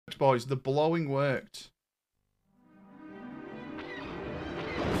boys. The blowing worked.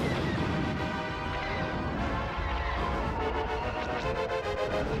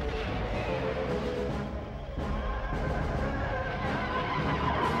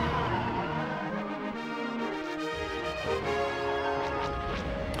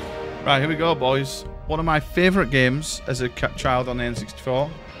 Right, here we go, boys. One of my favourite games as a child on the N64.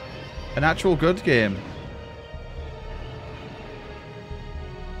 An actual good game.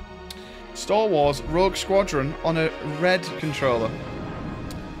 Star Wars Rogue Squadron on a red controller.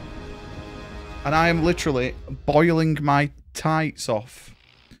 And I am literally boiling my tights off.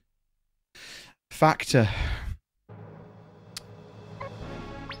 Factor.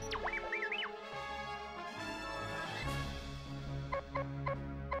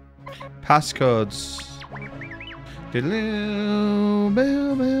 Passcodes.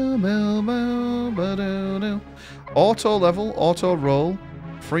 Auto level, auto roll,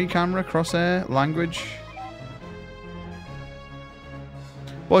 free camera, crosshair, language.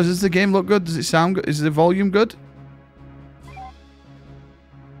 Boys, does the game look good? Does it sound good? Is the volume good?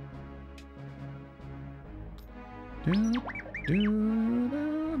 Who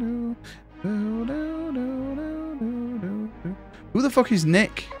the fuck is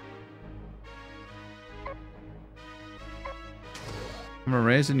Nick? I'm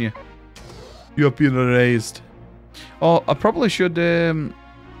erasing you. You're being erased. Oh, I probably should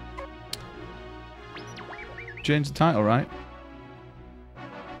change the title, right?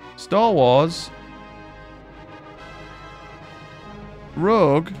 Star Wars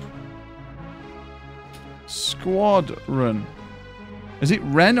Rogue Squadron. Is it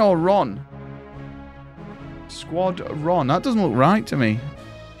Ren or Ron? Squadron. That doesn't look right to me.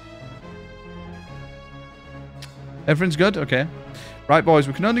 Everything's good? Okay. Right, boys,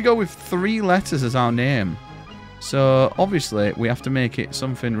 we can only go with 3 letters as our name. So, obviously, we have to make it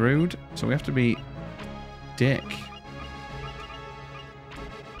something rude. So we have to be Dick.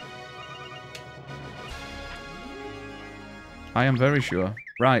 I am very sure.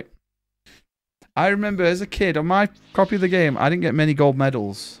 Right. I remember as a kid, on my copy of the game, I didn't get many gold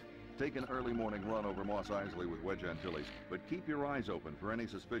medals. Take an early morning run over Moss Isley with Wedge Antilles, but keep your eyes open for any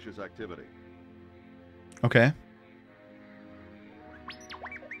suspicious activity. Okay.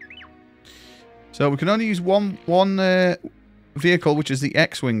 So we can only use one vehicle, which is the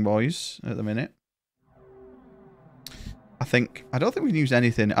X-Wing, boys, at the minute. I don't think we can use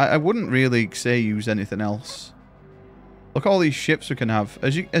anything. I wouldn't really say use anything else. Look at all these ships we can have.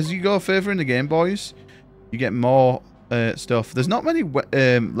 As you go further in the game, boys, you get more stuff. There's not many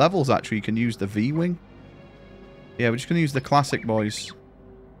levels, actually. You can use the V-Wing. Yeah, we're just going to use the classic, boys.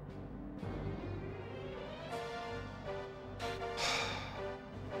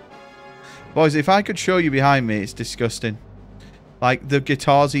 Boys, if I could show you behind me, it's disgusting. Like, the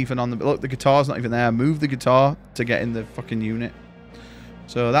guitar's even on the... Look, the guitar's not even there. Move the guitar to get in the fucking unit.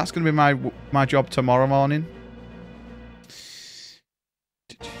 So that's going to be my job tomorrow morning.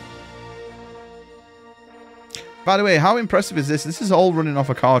 By the way, how impressive is this? This is all running off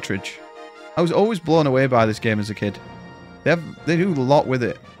a cartridge. I was always blown away by this game as a kid. They do a lot with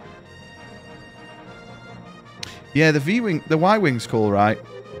it. Yeah, the V-Wing... The Y-Wing's cool, right?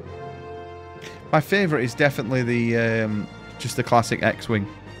 My favourite is definitely the just the classic X-Wing.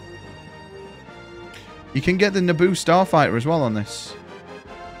 You can get the Naboo Starfighter as well on this.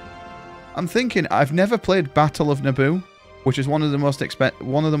 I'm thinking I've never played Battle of Naboo, which is one of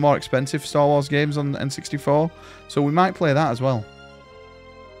the more expensive Star Wars games on N64. So we might play that as well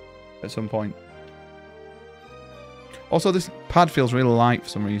at some point. Also, this pad feels really light for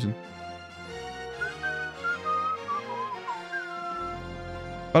some reason.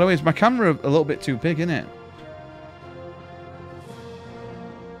 By the way, is my camera a little bit too big, isn't it?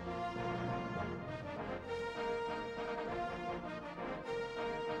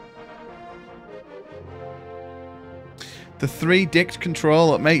 The 3-dict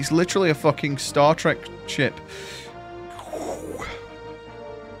control, it makes literally a fucking Star Trek ship.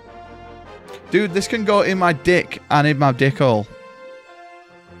 Dude, this can go in my dick and in my dick hole.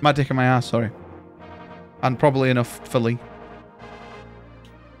 My dick and my ass, sorry. And probably enough for Lee.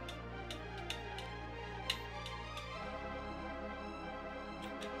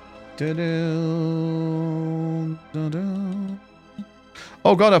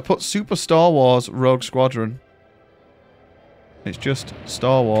 Oh god, I put Super Star Wars Rogue Squadron. It's just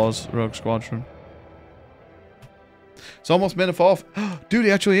Star Wars Rogue Squadron. It's almost May the 4th. Dude,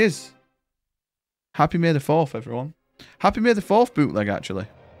 it actually is. Happy May the 4th, everyone. Happy May the 4th, bootleg, actually.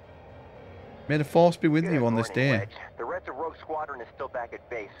 May the Force be with you on this day. The rest of Rogue Squadron is still back at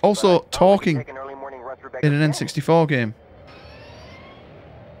base. Also, talking in an N64 game.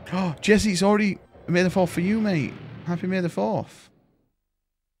 Oh, Jesse, it's already May the 4th for you, mate. Happy May the 4th.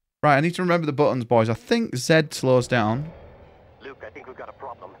 Right, I need to remember the buttons, boys. I think Z slows down. Luke, I think we've got a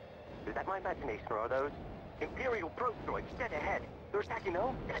problem. Is that my imagination or are those Imperial probe droids dead ahead? They're attacking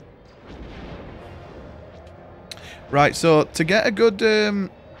home? Right, so to get a good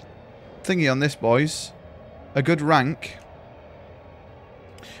thingy on this, boys, a good rank,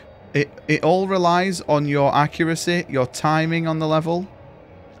 it all relies on your accuracy, your timing on the level,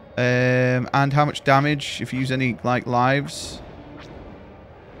 and how much damage, if you use any, like, lives.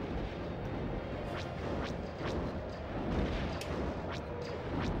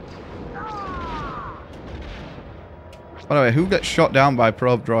 By the way, who gets shot down by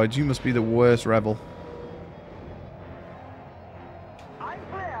probe droids? You must be the worst rebel. I'm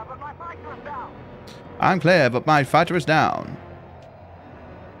clear, but my fighter is down. I'm clear, but my fighter is down.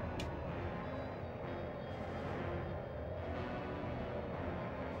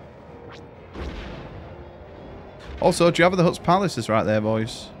 Also, Jabba the Hutt's palace is right there,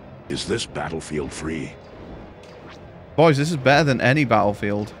 boys. Is this battlefield free? Boys, this is better than any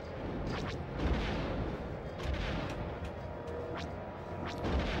battlefield.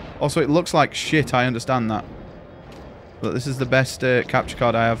 Also, it looks like shit, I understand that. But this is the best capture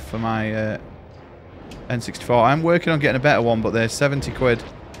card I have for my N64. I'm working on getting a better one, but they're 70 quid.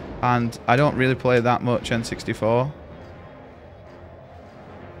 And I don't really play that much N64.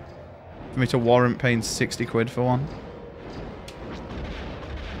 For me to warrant paying 60 quid for one.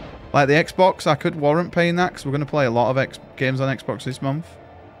 Like the Xbox, I could warrant paying that because we're going to play a lot of games on Xbox this month.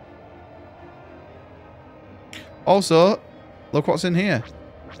 Also, look what's in here.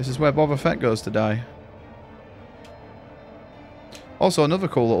 This is where Boba Fett goes to die. Also, another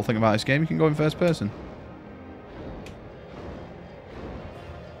cool little thing about this game, you can go in first person.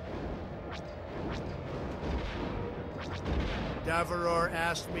 Davaror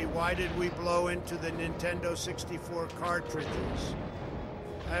asked me why did we blow into the Nintendo 64 cartridges.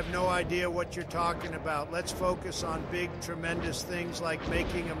 I have no idea what you're talking about. Let's focus on big, tremendous things like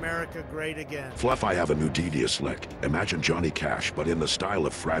making America great again. Fluff, I have a new devious lick. Imagine Johnny Cash, but in the style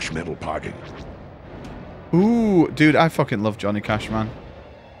of thrash metal pogging. Ooh, dude, I fucking love Johnny Cash, man.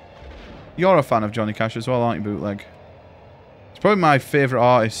 You're a fan of Johnny Cash as well, aren't you, Bootleg? He's probably my favourite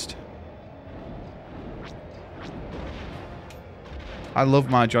artist. I love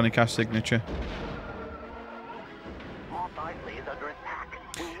my Johnny Cash signature.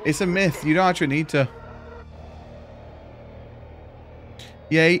 It's a myth. You don't actually need to.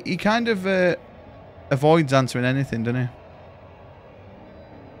 Yeah, he kind of avoids answering anything, doesn't he?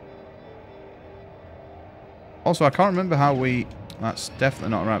 Also, I can't remember how we... That's definitely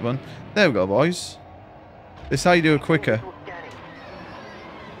not the right button. There we go, boys. This is how you do it quicker.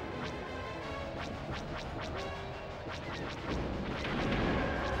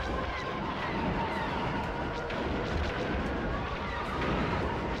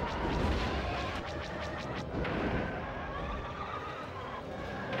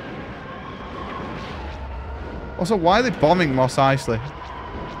 Also, why are they bombing Mos Eisley?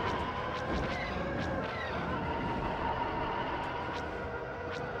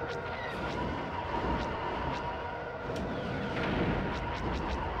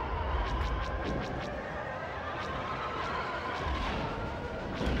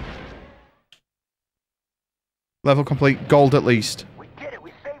 Level complete, gold at least. We did it.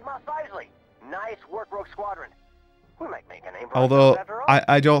 We saved Mos Eisley. Nice work, Rogue Squadron. We might make a name for Although, ourselves after all.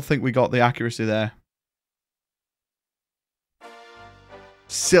 I don't think we got the accuracy there.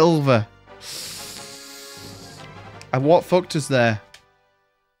 Silver. And what fucked us there?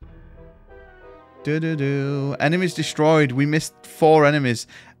 Do-do-do. Enemies destroyed. We missed 4 enemies.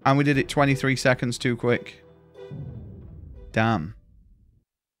 And we did it 23 seconds too quick. Damn.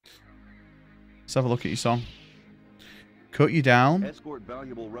 Let's have a look at your song. Cut you down. Escort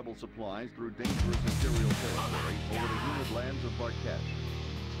valuable rebel supplies through dangerous Imperial territory over the humid lands of Barquette.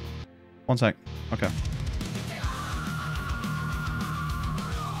 One sec. Okay.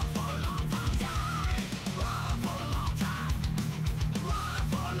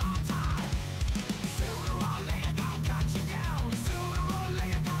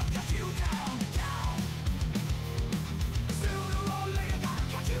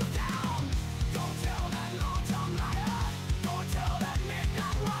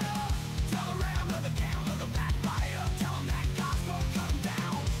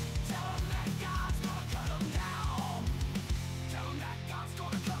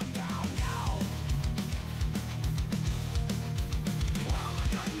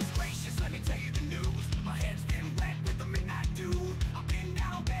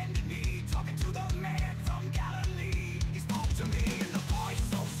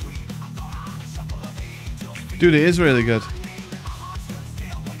 Dude, it is really good.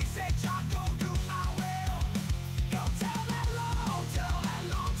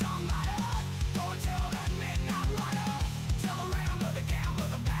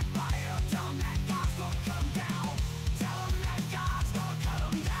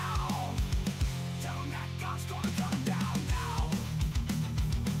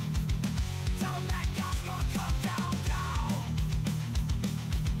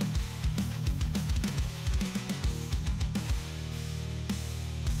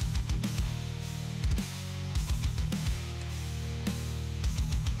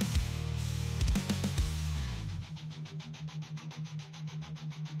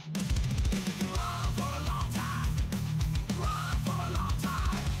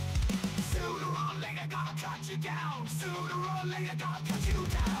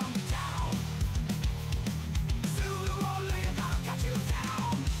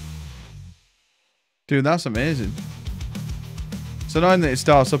 Dude, that's amazing. It's annoying that it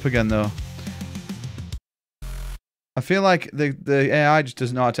starts up again, though. I feel like the AI just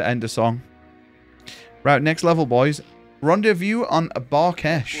doesn't know how to end a song. Right, next level, boys. Rendezvous on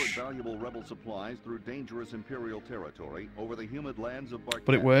Barkesh. Valuable rebel supplies through dangerous Imperial territory over the humid lands of Barkesh.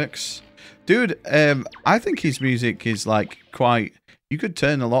 But it works. Dude, I think his music is, like, quite... You could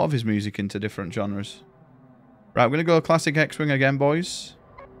turn a lot of his music into different genres. Right, we're going to go classic X-Wing again, boys.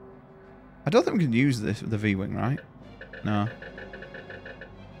 I don't think we can use the V-Wing, right? No.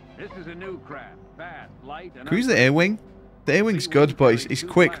 This is a new craft. Fast, light, and can we use the A-Wing? The A-Wing's good, but it's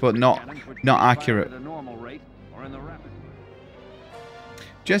quick, but not accurate.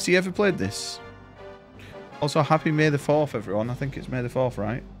 Jesse, you ever played this? Also, happy May the 4th, everyone. I think it's May the 4th,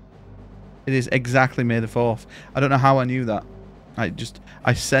 right? It is exactly May the 4th. I don't know how I knew that.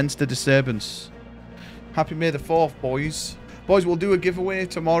 I sensed a disturbance. Happy May the 4th, boys. Boys, we'll do a giveaway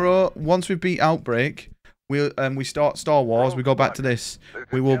tomorrow. Once we beat Outbreak, we start Star Wars. We go back to this.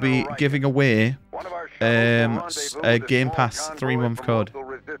 We will be giving away a Game Pass 3-month code.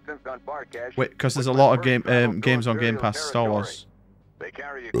 Wait, because there's a lot of games on Game Pass Star Wars.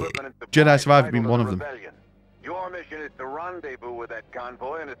 Jedi Survivor being one of them. Your mission is to rendezvous with that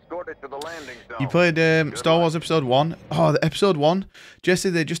convoy and escort it to the landing zone. You played Star Wars Episode 1? Oh, the Episode 1? Jesse,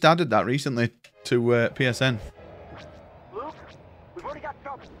 they just added that recently to PSN. Luke, we've already got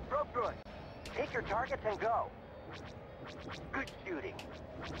trouble. Probe droid. Take your targets and go. Good shooting.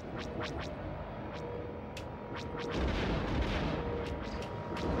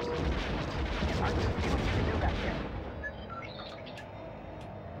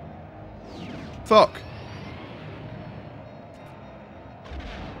 Fuck.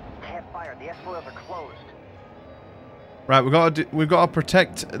 Can't fire. The S-foils are closed. Right, we've got to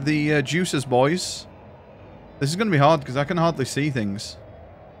protect the juicers, boys. This is going to be hard because I can hardly see things.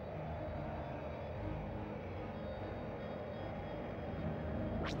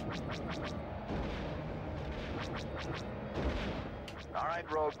 All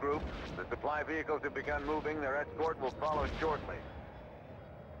right, road group. The supply vehicles have begun moving. Their escort will follow shortly.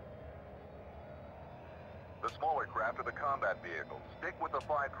 The smaller craft are the combat vehicles. Stick with the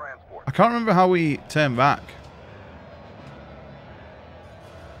 5 transports. I can't remember how we turn back.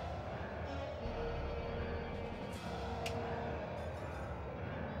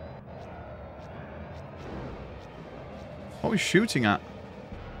 What are we shooting at?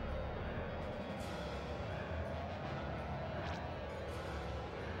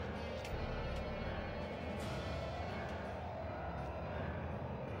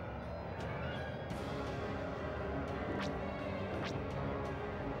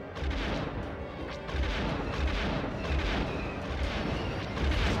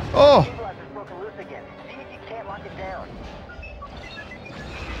 Oh! Stabilizer's broken loose again. See if you can't lock it down.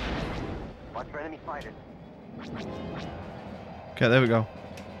 Watch for enemy fighters. Okay, there we go.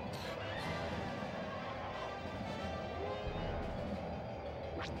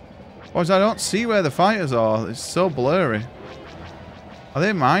 Boys, I don't see where the fighters are. It's so blurry. Are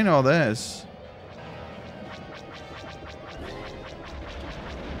they mine or theirs?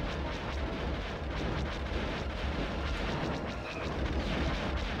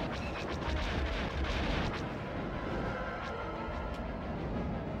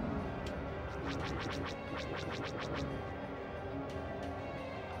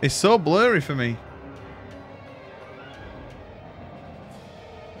 It's so blurry for me.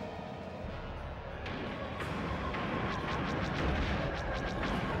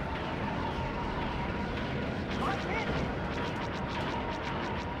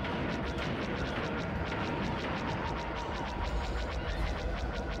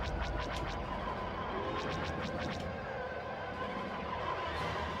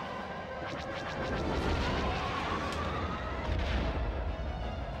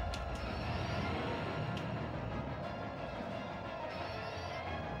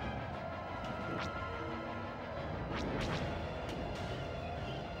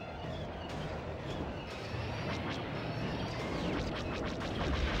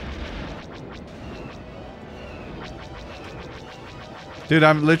 Dude,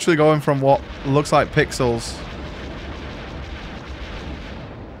 I'm literally going from what looks like pixels.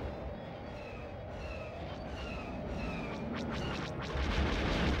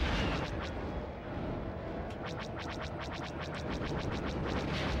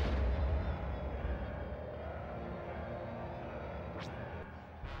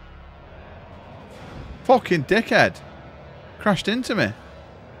 Fucking dickhead. Crashed into me.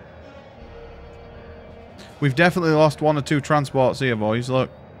 We've definitely lost 1 or 2 transports here, boys. Look.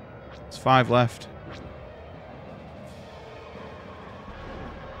 There's 5 left.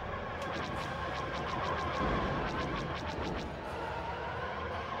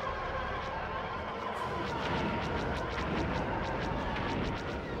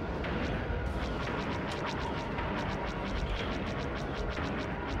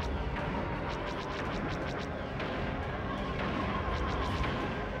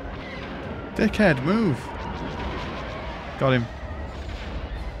 Dickhead, move. Got him.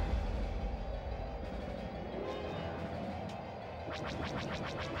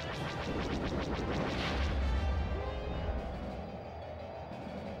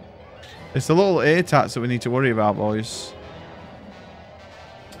 It's the little ATATs that we need to worry about, boys.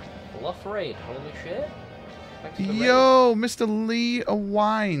 Bluff raid, holy shit. Yo, Mr. Lee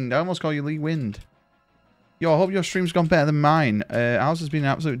Wind. I almost call you Lee Wind. Yo, I hope your stream's gone better than mine. Ours has been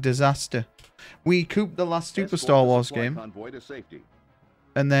an absolute disaster. We cooped the last Super Star Wars game.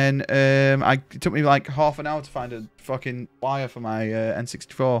 And then it took me like half an hour to find a fucking wire for my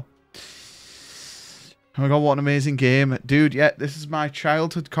N64. Oh my god, what an amazing game. Dude, yeah, this is my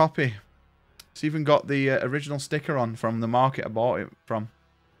childhood copy. It's even got the original sticker on from the market I bought it from.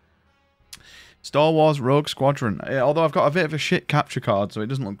 Star Wars Rogue Squadron. Although I've got a bit of a shit capture card, so it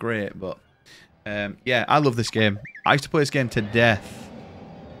doesn't look great, but... yeah, I love this game. I used to play this game to death.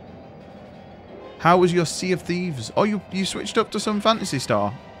 How was your Sea of Thieves? Oh, you switched up to some Fantasy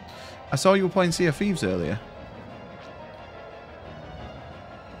Star. I saw you were playing Sea of Thieves earlier.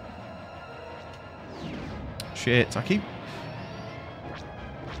 Shit, I keep...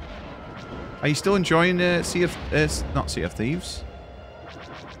 Are you still enjoying Sea of... not Sea of Thieves.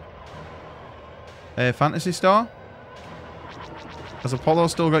 Fantasy Star? Has Apollo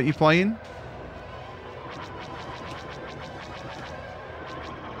still got you playing?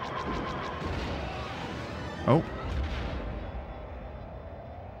 Oh.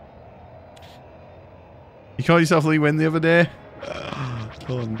 You called yourself Lee Win the other day?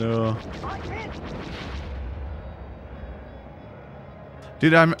 Oh no.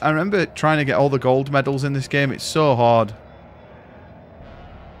 Dude, I remember trying to get all the gold medals in this game. It's so hard.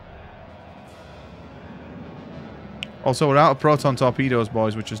 Also, we're out of proton torpedoes,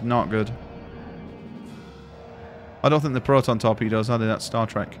 boys, which is not good. I don't think the proton torpedoes are they? That's Star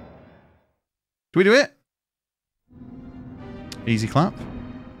Trek. Do we do it? Easy clap.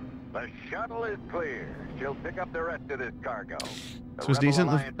 The shuttle is clear. She'll pick up the rest of this cargo. This was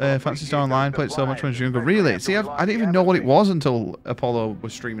decent. Fantasy Star Online played so much when I was younger. Really? See, I didn't even know what it was until Apollo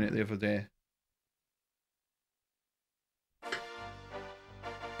was streaming it the other day.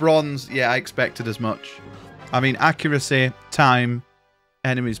 Bronze, yeah, I expected as much. I mean, accuracy, time,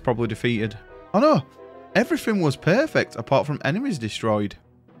 enemies probably defeated. Oh no, everything was perfect apart from enemies destroyed.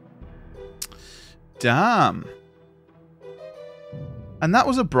 Damn. And that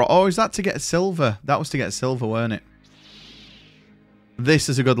was a oh, is that to get a silver? That was to get a silver, weren't it? This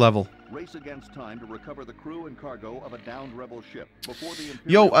is a good level. Race against time to recover the crew and cargo of a downed rebel ship before the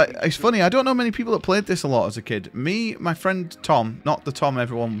Yo, it's funny. I don't know many people that played this a lot as a kid. Me, my friend Tom, not the Tom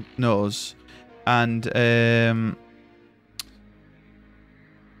everyone knows, and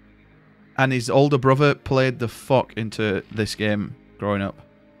his older brother played the fuck into this game growing up.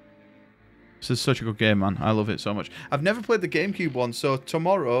 This is such a good game, man. I love it so much. I've never played the GameCube one, so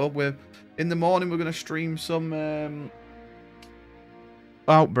tomorrow, in the morning, we're going to stream some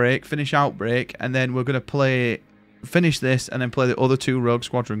Outbreak, finish Outbreak, and then we're going to finish this, and then play the other 2 Rogue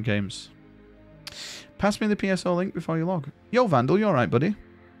Squadron games. Pass me the PSO link before you log. Yo, Vandal, you alright, buddy?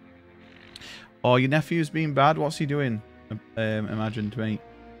 Oh, your nephew's being bad? What's he doing? Imagined, mate.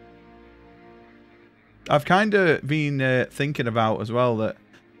 I've kind of been thinking about as well that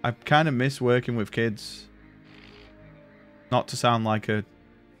I kind of miss working with kids. Not to sound like a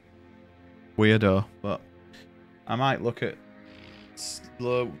weirdo, but I might look at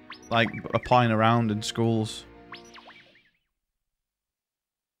like applying around in schools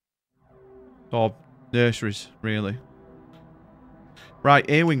or nurseries, really. Right,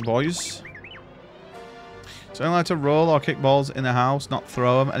 A-wing, boys. So I like to roll or kick balls in the house, not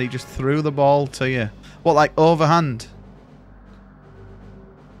throw them, and he just threw the ball to you. What, like overhand?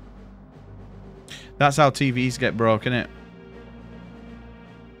 That's how TVs get broke, innit?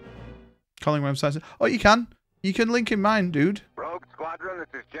 Calling websites. Oh, you can. You can link in mine, dude. Rogue Squadron,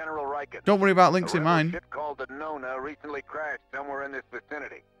 this is General Riken. Don't worry about links A in rebel mine. ship called the Nona recently crashed somewhere in this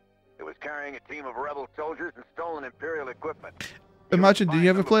vicinity. It was carrying a team of rebel soldiers and stolen Imperial equipment. Imagine, did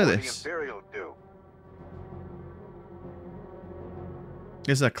you ever play Before this? The Imperials do.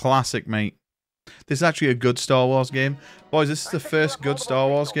 This is a classic, mate. This is actually a good Star Wars game. Boys, this is the first good Star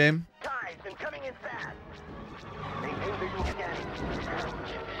Wars game. Ties and coming in fast. Maintain visual scanning.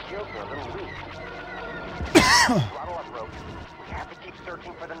 Shields are a little weak. Throttle up, Rogue. We have to keep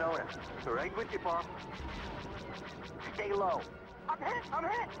searching for the Nona. Right with you, boss. Stay low. I'm hit! I'm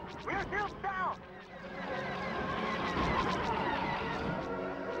hit! Rear shield's down!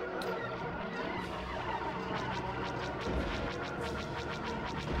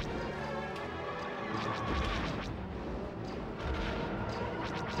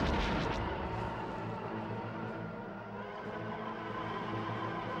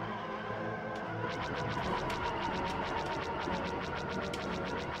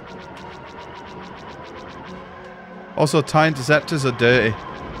 Also, TIE interceptors are dirty.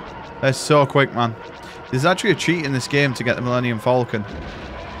 They're so quick, man. There's actually a cheat in this game to get the Millennium Falcon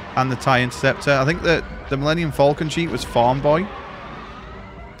and the TIE interceptor. I think that the Millennium Falcon cheat was Farm Boy.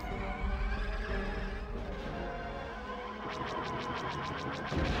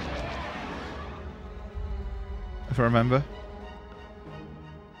 If I remember.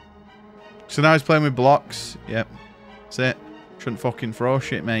 So now he's playing with blocks. Yep. That's it. Shouldn't fucking throw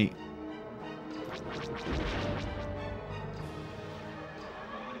shit, mate.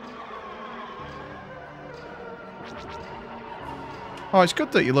 Oh, it's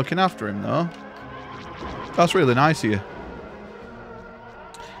good that you're looking after him, though. That's really nice of you.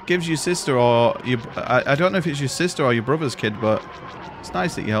 Gives your sister or your... I don't know if it's your sister or your brother's kid, but it's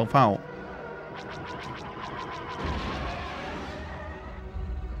nice that you help out.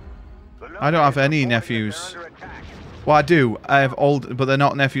 I don't have any nephews. Well, I do. I have old... But they're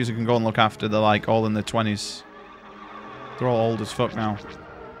not nephews I can go and look after. They're, like, all in their 20s. They're all old as fuck now.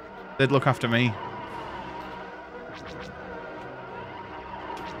 They'd look after me.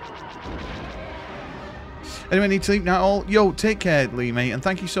 Anyway, need to sleep now. All yo, take care, Lee, mate, and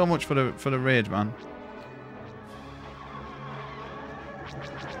thank you so much for the raid, man.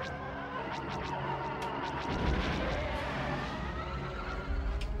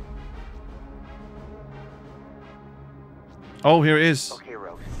 Oh, here it is. Okay,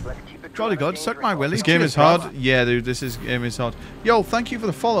 Rogue. Let's keep it Jolly God, suck my willy. This game Cheers, is hard. brother. Yeah, dude, game is hard. Yo, thank you for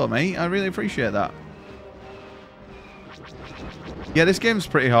the follow, mate. I really appreciate that. Yeah, this game's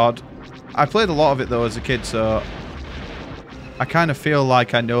pretty hard. I played a lot of it, though, as a kid, so I kind of feel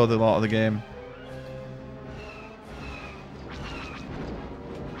like I know a lot of the game.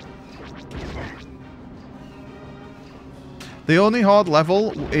 The only hard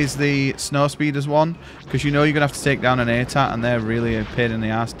level is the Snow Speeders one, because you know you're going to have to take down an ATAT, and they're really a pain in the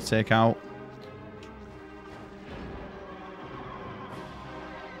ass to take out.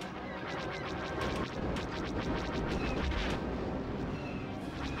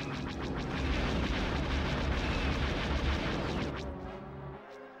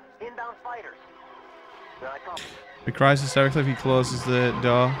 Inbound fighters. He cries hysterically if he closes the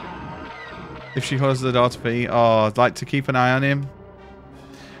door. If she closes the door to pee. Oh, I'd like to keep an eye on him.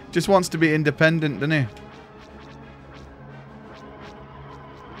 Just wants to be independent, doesn't he?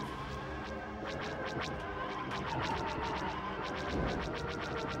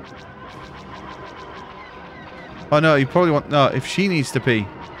 Oh no, you probably want... No, if she needs to pee.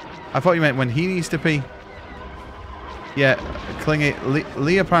 I thought you meant when he needs to pee. Yeah, clingy.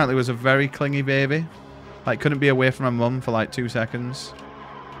 Lee apparently was a very clingy baby. Like, couldn't be away from her mum for like 2 seconds.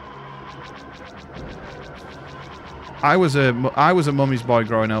 I was a mummy's boy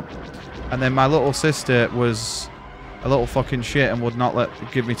growing up. And then my little sister was a little fucking shit and would not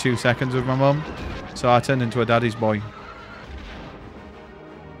give me 2 seconds with my mum. So I turned into a daddy's boy.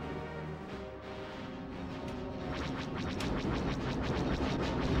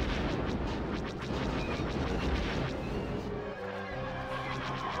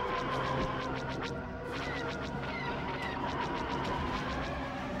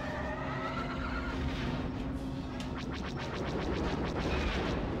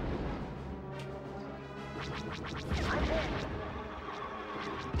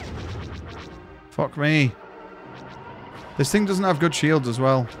 Fuck me. This thing doesn't have good shields as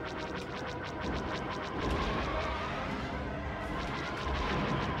well.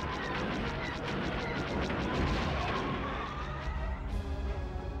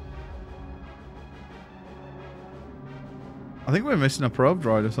 I think we're missing a probe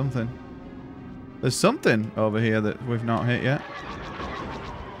droid or something. There's something over here that we've not hit yet.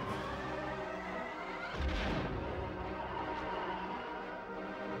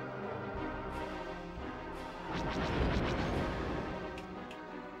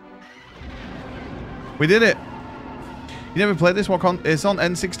 We did it. You never played this one? It's on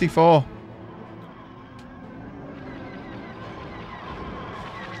N64.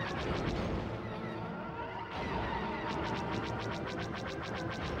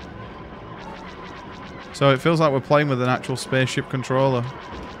 So it feels like we're playing with an actual spaceship controller.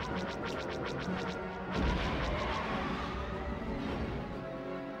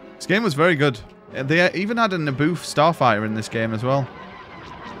 This game was very good. They even had a Naboo starfighter in this game as well.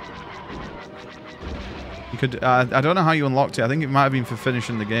 You could, I don't know how you unlocked it. I think it might have been for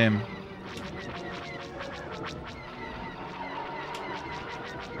finishing the game.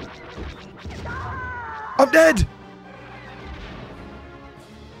 I'm dead!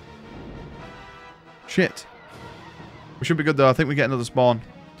 Shit. We should be good though. I think we get another spawn.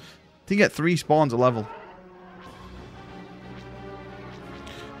 I think you get 3 spawns a level.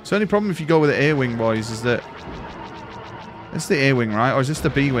 So the only problem if you go with the A-wing, boys, is that... It's the A-wing, right? Or is this the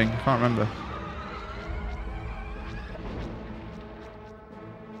B-wing? I can't remember.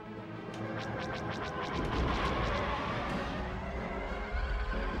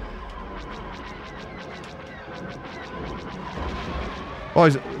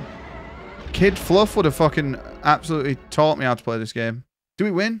 Boys, Kid Fluff would have fucking absolutely taught me how to play this game. Did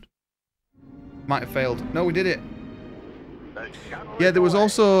we win? Might have failed. No, we did it. Yeah, there was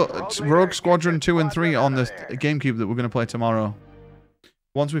also Rogue Squadron 2 and 3 on the GameCube that we're going to play tomorrow.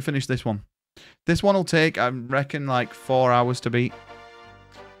 Once we finish this one. This one will take, I reckon, like 4 hours to beat.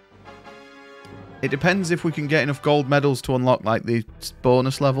 It depends if we can get enough gold medals to unlock like the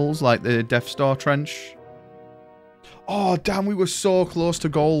bonus levels, like the Death Star Trench. Oh, damn, we were so close to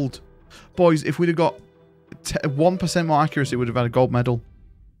gold. Boys, if we'd have got 1% more accuracy, we would have had a gold medal.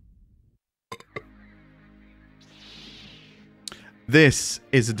 This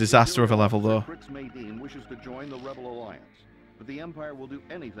is a disaster of a level, though. Wishes to join the Rebel Alliance, but the Empire will do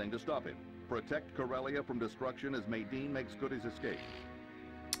anything to stop him. Protect Corellia from destruction as Maydeen makes good his escape.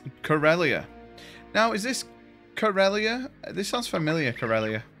 Corellia. Now, is this Corellia? This sounds familiar,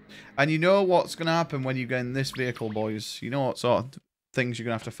 Corellia. And you know what's going to happen when you get in this vehicle, boys. You know what sort of things you're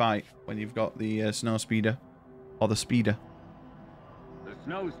going to have to fight when you've got the snow speeder. Or the speeder. The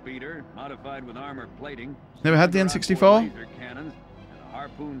snow speeder, modified with armor plating. Never had the N64?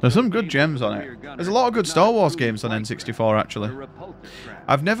 There's some good gems on it. There's a lot of good Star Wars games on N64, actually.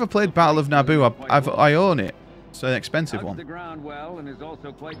 I've never played Battle of Naboo. I own it. It's an expensive one.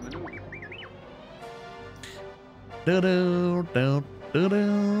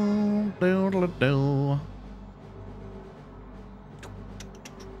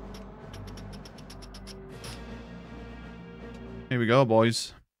 Here we go,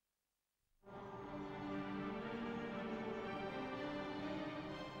 boys.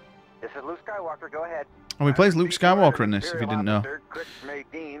 This is Luke Skywalker. Go ahead. And we plays Luke Skywalker in this, if you didn't know.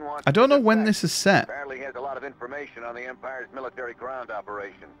 I don't know when this is set. Apparently he has a lot of information on the Empire's military ground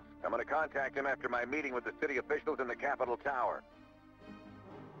operation. I'm going to contact him after my meeting with the city officials in the Capitol Tower.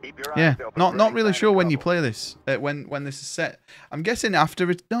 Keep your eyes open. Not really sure when you play this. When this is set. I'm guessing after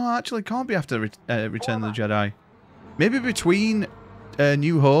it. No, actually, it can't be after Return of the Jedi. Maybe between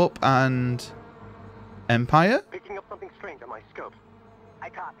New Hope and Empire. Picking up something strange on my scopes. I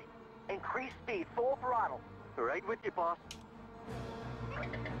copy. Increase speed, full throttle. Right with you, boss.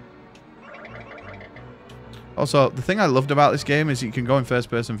 Also, the thing I loved about this game is you can go in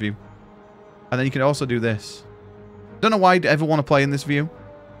first-person view. And then you can also do this. Don't know why you'd ever want to play in this view.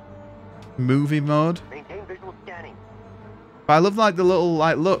 Movie mode. Maintain visual scanning. But I love like the little,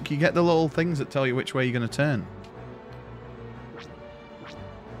 like, look, you get the little things that tell you which way you're going to turn.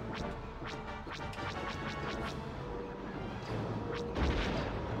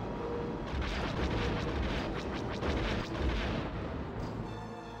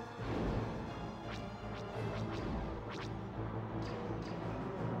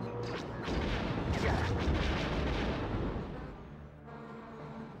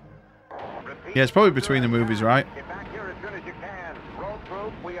 Yeah, it's probably between the movies, right? Get back here as soon as you can. Roll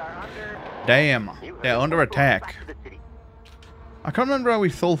through. We are under... Damn. They're under attack. I can't remember how we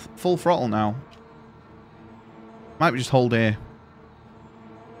full throttle now. Might be just hold A.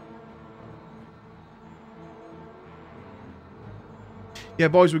 Yeah,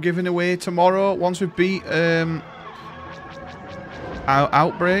 boys, we're giving away tomorrow. Once we beat our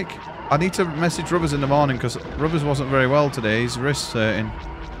Outbreak. I need to message Rubbers in the morning because Rubbers wasn't very well today. His wrist's hurting.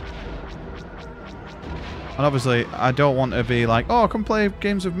 And obviously, I don't want to be like, oh, come play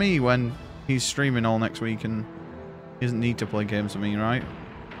games with me when he's streaming all next week and he doesn't need to play games with me, right?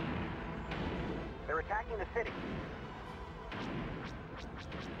 They're attacking the city.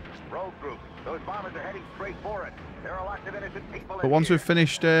 Road group. Those bombers are heading straight for it. There are lots of innocent people But in once here. we've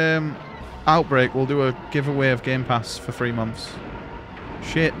finished Outbreak, we'll do a giveaway of Game Pass for 3 months.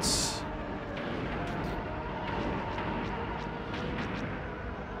 Shits.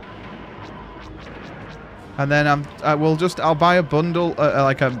 And then I'll buy a bundle,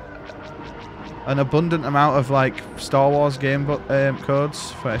 like an abundant amount of like Star Wars game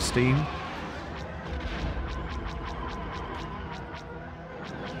codes for Steam.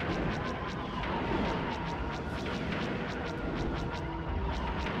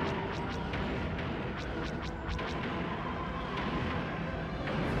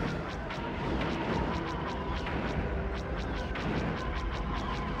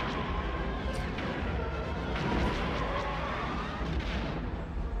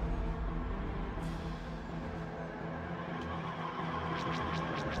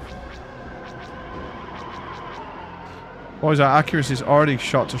 Boys, our accuracy's already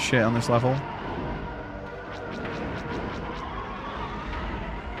shot to shit on this level.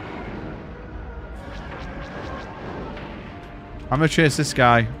 I'm gonna chase this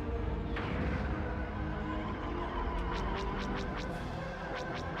guy.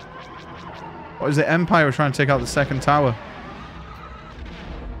 What is it? Empire trying to take out the second tower.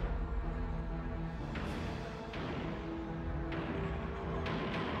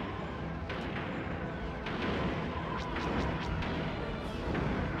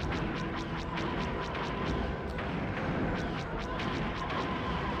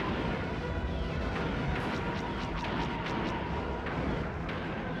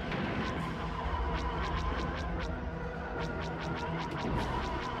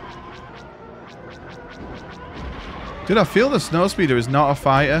 Dude, I feel the Snowspeeder is not a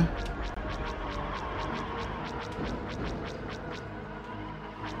fighter.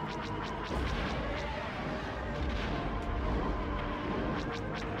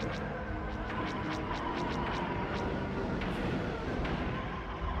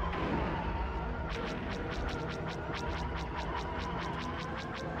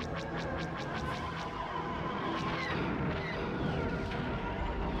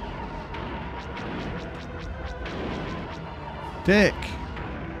 Dick.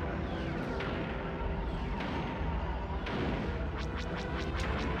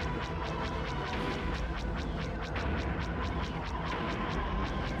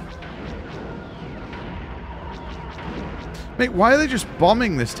 Mate, why are they just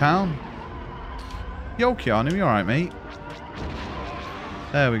bombing this town? Yo, Keanu, you alright, mate?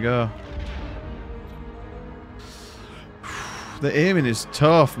 There we go. The aiming is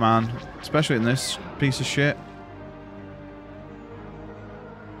tough, man. Especially in this piece of shit.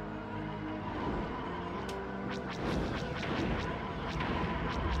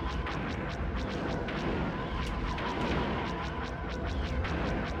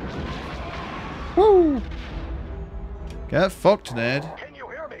 Woo! Get fucked, Ned. Can you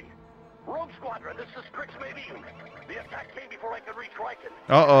hear me? Rogue Squadron, this is Crix Maybeam. The attack came before I could reach Riken.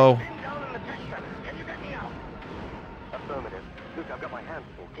 Uh-oh. Been down in the tech center. Can you get me out? Affirmative. Luke, I've got my hands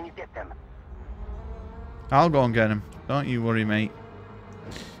full. Can you get them? I'll go and get him. Don't you worry, mate.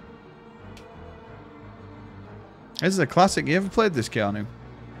 This is a classic. You ever played this, Keanu?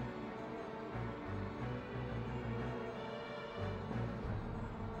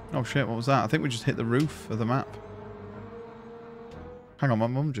 Oh shit, what was that? I think we just hit the roof of the map. Hang on, my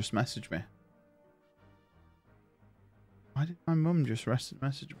mum just messaged me. Why did my mum just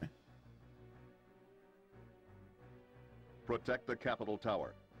message me? Protect the Capitol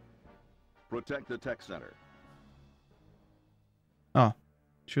Tower. Protect the tech center. Oh,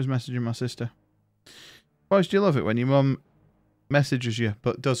 she was messaging my sister. Boys, do you love it when your mum messages you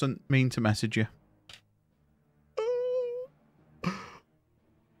but doesn't mean to message you?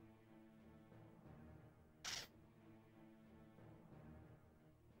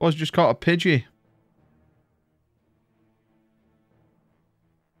 Boys, just caught a Pidgey.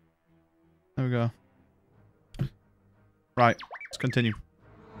 There we go. Right, let's continue.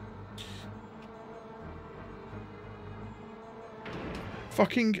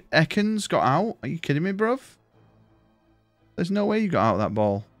 Fucking Ekans got out? Are you kidding me, bruv? There's no way you got out of that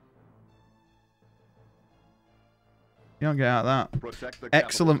ball. You don't get out of that.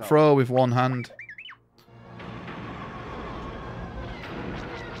 Excellent throw with one hand.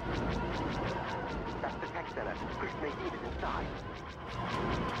 That's the tech center. Crix Maybeam is inside.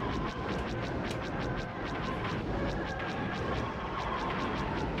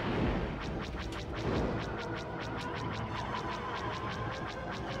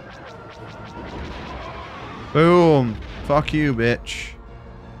 Boom. Fuck you, bitch.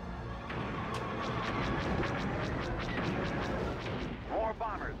 More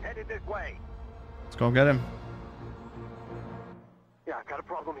bombers Headed this way. Let's go get him. Yeah, I've got a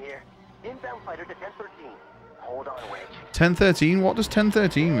problem here. Inbound fighter to 1013. Hold on, Wedge. 1013? What does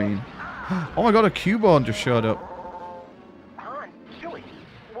 1013 mean? Oh my god, a Q-Bone just showed up. Han, Chewie,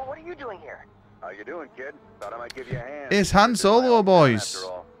 well, what are you doing here? How you doing, kid? Thought I might give you a hand. It's Han Solo, boys. After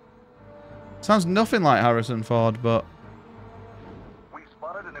all. Sounds nothing like Harrison Ford, but... We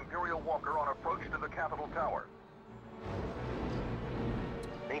spotted an Imperial walker on approach to the Capitol Tower.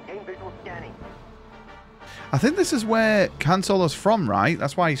 Maintain visual scanning. I think this is where Han Solo's from, right?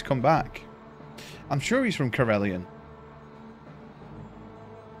 That's why he's come back. I'm sure he's from Corellian.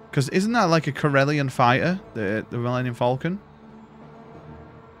 Because isn't that like a Corellian fighter? The Millennium Falcon?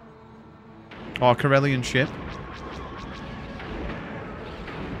 Or a Corellian ship?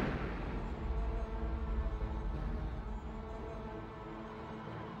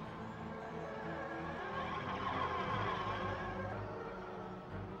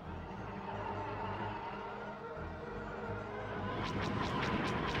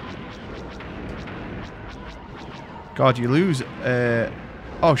 God, you lose.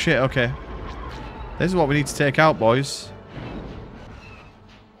 Oh shit, okay. This is what we need to take out, boys.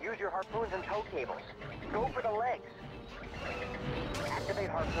 Use your harpoons and tow cables. Go for the legs. Activate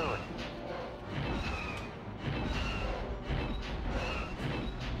harpoon.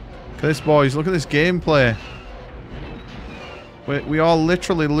 Look at this, boys. Look at this gameplay. We are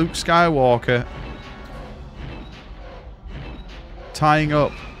literally Luke Skywalker tying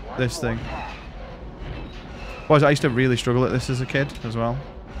up this thing. Boys, I used to really struggle at this as a kid as well.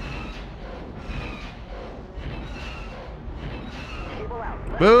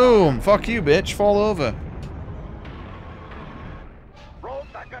 Boom! Fuck you, bitch. Fall over. Rogues,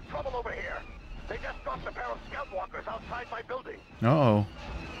 I've got trouble over here. They just dropped a pair of scout walkers outside my building. Uh-oh.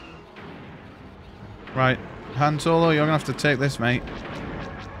 Right. Han Solo, you're gonna have to take this, mate.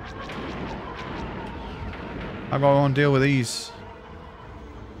 I've got to go and deal with these.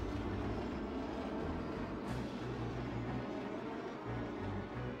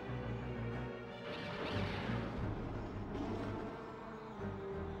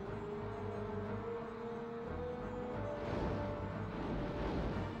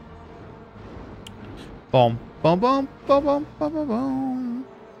 Boom. Boom, boom, boom, boom, boom, boom, boom.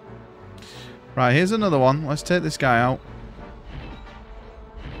 Right, here's another one. Let's take this guy out.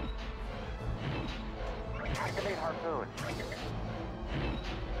 Activate harpoon.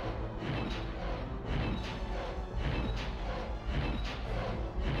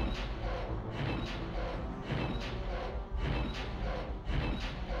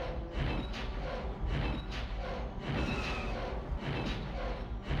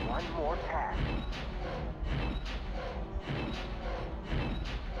 One more pass.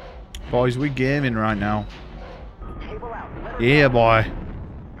 Boys, we gaming right now. Cable out. Let her Yeah, go. boy.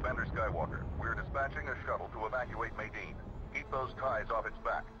 Commander Skywalker, we're dispatching a shuttle to evacuate Medine. Keep those ties off its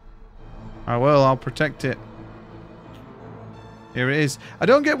back. I will. I'll protect it. Here it is. I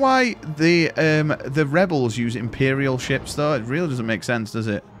don't get why the rebels use Imperial ships, though. It really doesn't make sense, does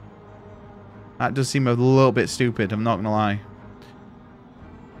it? That does seem a little bit stupid, I'm not going to lie.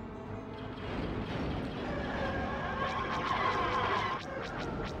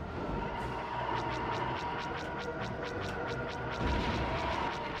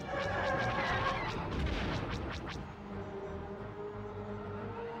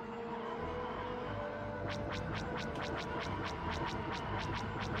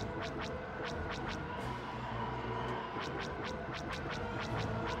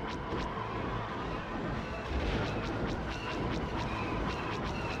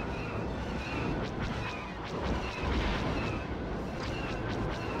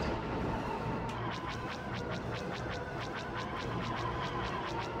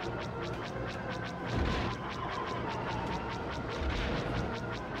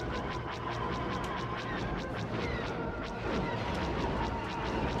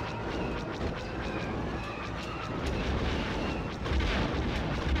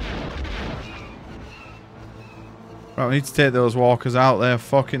 Right, we need to take those walkers out there,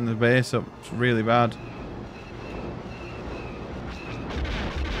 fucking the base up. It's really bad.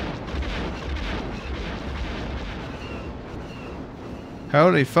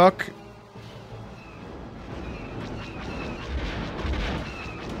 Holy fuck.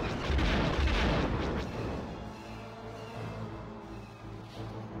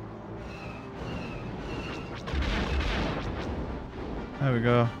 There we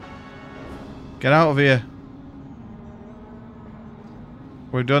go. Get out of here.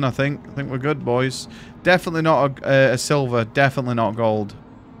 We're done, I think. I think we're good, boys. Definitely not a silver. Definitely not gold.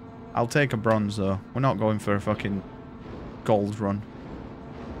 I'll take a bronze, though. We're not going for a fucking gold run.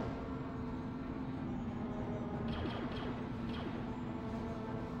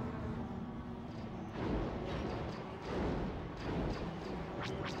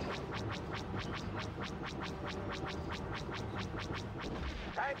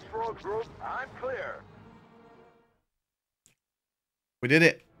 Thanks, Road Group. I'm clear. We did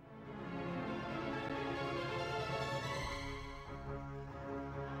it.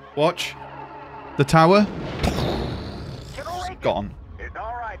 Watch. The tower. Gone. It's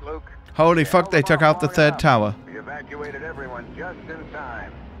all right, Luke. Holy fuck, they took out the third tower. We evacuated everyone just in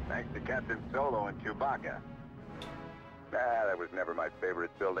time, thanks to Captain Solo and Chewbacca. That was never my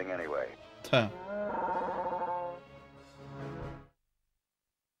favorite building anyway. Huh.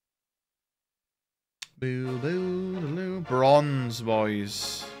 Boo, boo, boo. Bronze,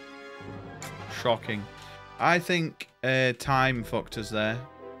 boys. Shocking. I think time fucked us there.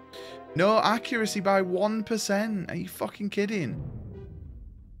 No accuracy by 1%. Are you fucking kidding?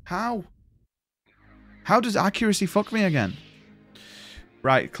 How? How does accuracy fuck me again?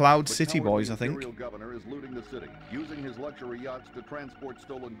 Right, Cloud City, boys, I think. The Imperial governor is looting the city, using his luxury yachts to transport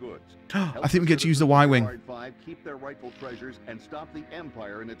stolen goods. I think we get to use the Y-Wing. Keep their rightful treasures and stop the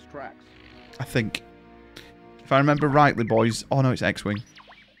Empire in its tracks. I think. If I remember rightly, boys. Oh, no, it's X-Wing.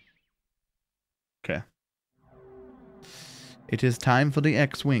 Okay. It is time for the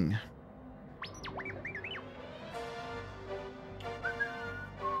X-Wing.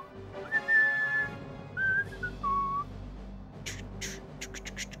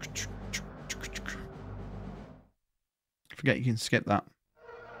 Forget you can skip that.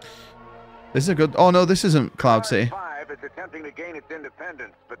 This is a good... Oh, no, this isn't Cloud City. 5 is attempting to gain its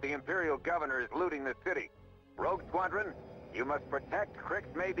independence, but the Imperial governor is looting the city. Rogue Squadron, you must protect Crix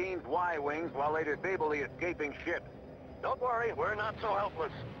Madine's Y-Wings while they disable the escaping ships. Don't worry, we're not so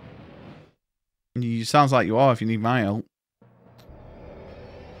helpless. You sounds like you are if you need my help.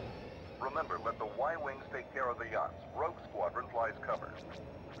 Remember, let the Y-Wings take care of the yachts. Rogue Squadron flies cover.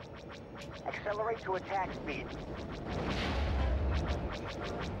 Accelerate to attack speed. I'm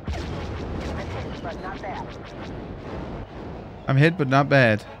hit, but not bad. I'm hit, but not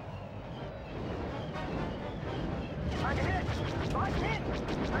bad. I'm hit! I'm hit!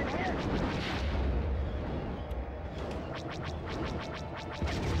 I'm hit!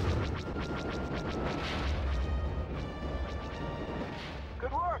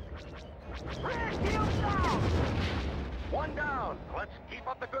 Good work! Red, shields down! One down. Let's keep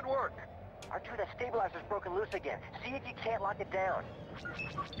up the good work. R2, the stabilizer's broken loose again. See if you can't lock it down.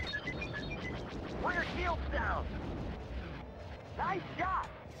 Rear shield's down. Nice shot.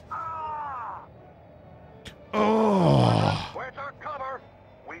 Ah! Oh. Where's our cover?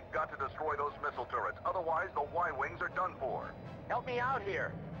 We've got to destroy those missile turrets. Otherwise, the Y-Wings are done for. Help me out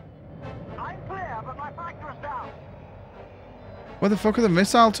here. I'm clear, but my factor's down. Where the fuck are the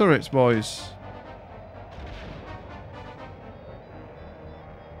missile turrets, boys?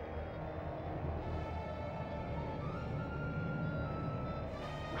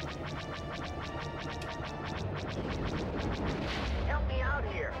 Help me out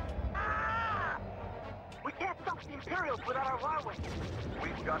here. Ah! We can't stop the Imperials without our Y-Wings.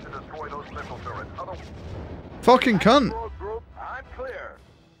 We've got to destroy those missile turrets. Fucking cunt. Group, I'm clear.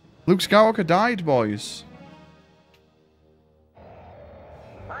 Luke Skywalker died, boys.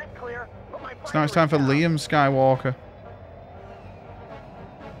 I'm clear, but my So now it's time for Liam Skywalker.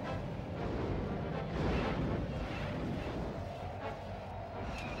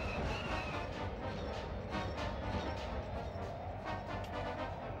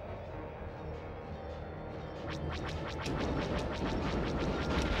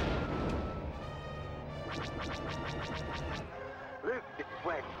 Luke, it's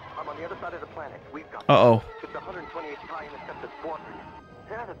Wedge. I'm on the other side of the planet. We've got Uh-oh. It's the 128th High Interceptor Squadron.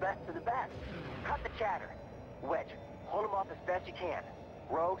 They're the best of the best. Cut the chatter. Wedge, hold them off as best you can.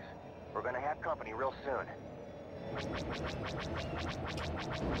 Rogues, we're gonna have company real soon.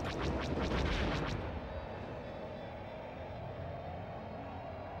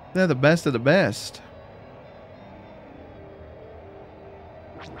 They're the best of the best.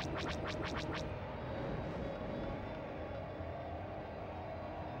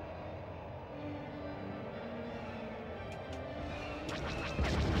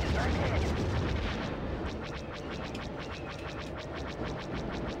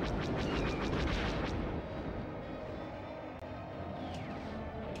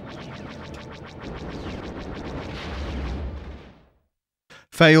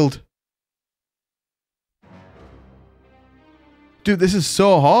 Failed. Dude, this is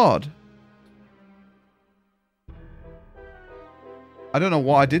so hard. I don't know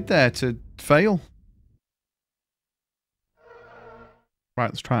what I did there to fail. Right,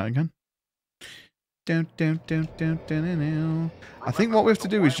 let's try it again. I think what we have to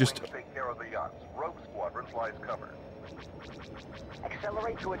do is just... Take care of the yachts. Rogue Squadron flies cover.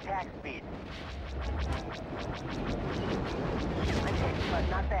 Accelerate to attack speed. I'm hit, but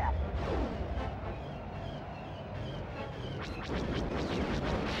not bad.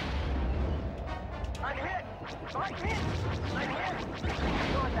 I'm hit! I'm hit! I'm hit!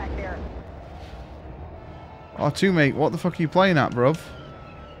 Going back there. R2, mate, what the fuck are you playing at, bruv?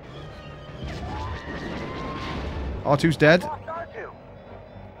 R2's dead. Lost R2.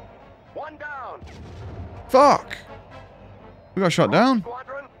 One down. Fuck! We got shot down.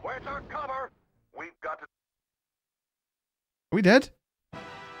 Squadron, where's our cover? We've got to... Are we dead?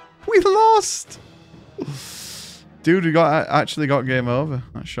 We lost! Dude, we actually got game over.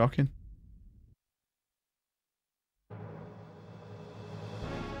 That's shocking.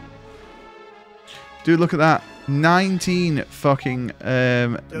 Dude, look at that. 19 fucking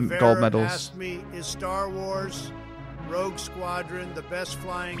gold medals. Asked me, is Star Wars Rogue Squadron the best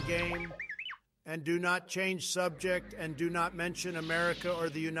flying game? And do not change subject and do not mention America or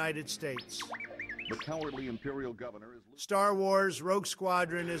the United States. The cowardly Imperial governor is... Star Wars Rogue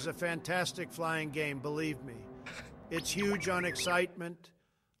Squadron is a fantastic flying game, believe me. It's huge on excitement,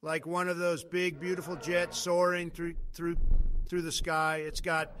 like one of those big, beautiful jets soaring through the sky. It's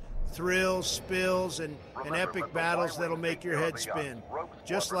got thrills, spills, and epic battles that'll make your head spin.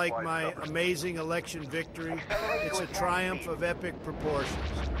 Just like my amazing election victory, it's a triumph of epic proportions.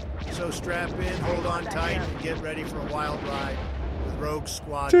 So strap in, hold on tight, and get ready for a wild ride with Rogue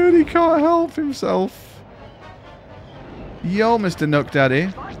Squadron. Dude, he can't help himself. Yo, Mr. Nook Daddy.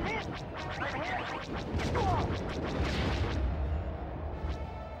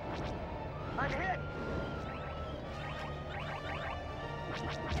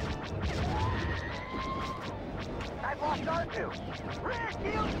 I've lost R2. Rear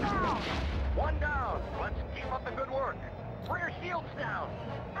shields down. One down. Let's keep up the good work. Rear shields down.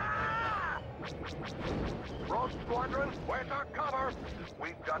 Ah! Rogue Squadron, where's our cover?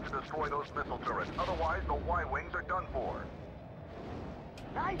 We've got to destroy those missile turrets. Otherwise, the Y-wings are done for.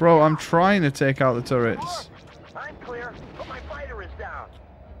 Nice. Bro, I'm trying to take out the turrets. I'm clear, but my fighter is down.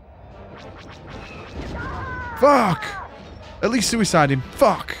 Fuck! At least suicide him.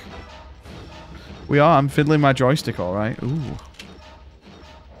 Fuck! We are. I'm fiddling my joystick, alright. Ooh.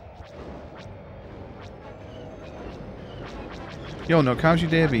 Yo, Nook, how's your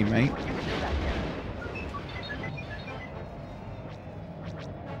day been, mate?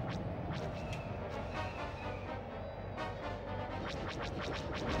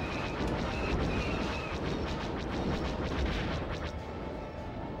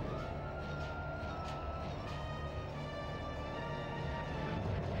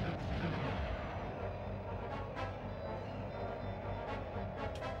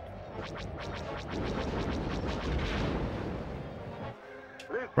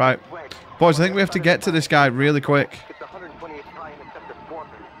 Right. Boys, I think we have to get to this guy really quick. It's the 120th time except the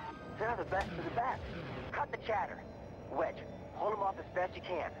Scorpion. Now the best of the best. Cut the chatter. Wedge, hold him off as best you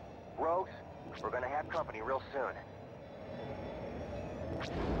can. Rogues, we're gonna have company real soon.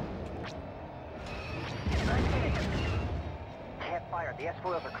 Can't fire. The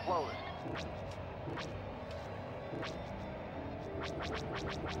S-foils are closed.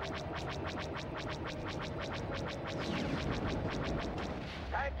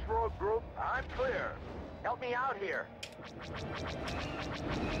 Thanks, Rogue Group. I'm clear. Help me out here.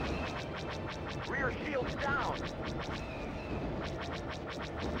 Rear shields down.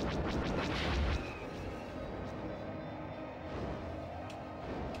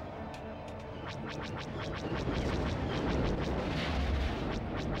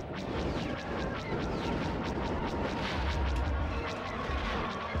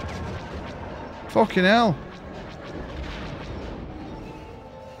 Fucking hell.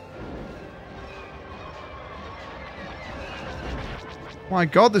 My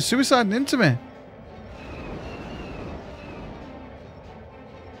god, they're suiciding into me.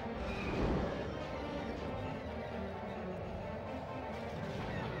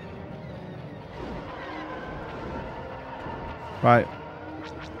 Right.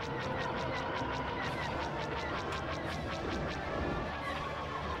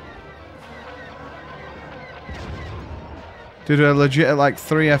 Dude, we're legit at like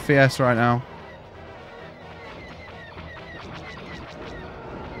 3 FPS right now.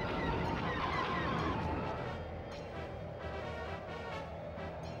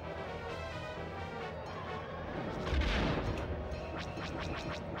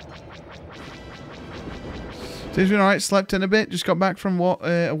 Day's been alright, slept in a bit, just got back from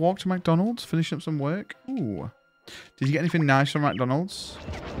a walk to McDonald's, finishing up some work. Ooh. Did you get anything nice from McDonald's?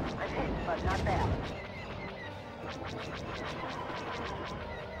 I'm hit, but not bad.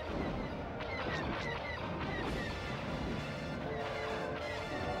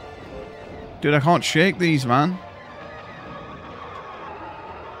 Dude, I can't shake these, man.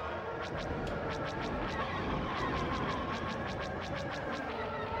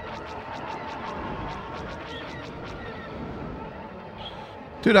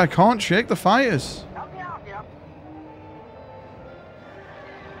 Dude, I can't shake the fires. Help me out, yeah.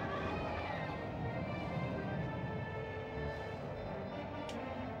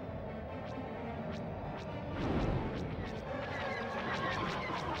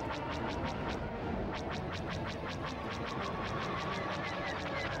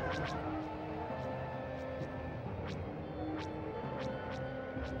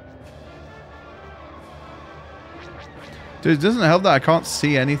 Dude, it doesn't help that I can't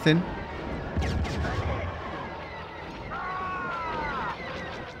see anything.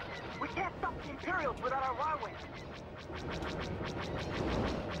 We can't stop the Imperials without our Y-wing.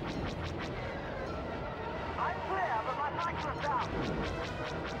 I'm clear, but my bikes are down.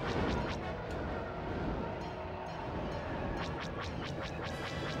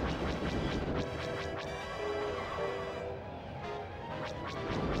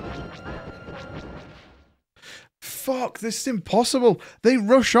 Fuck, this is impossible. They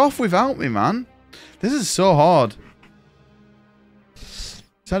rush off without me, man. This is so hard. So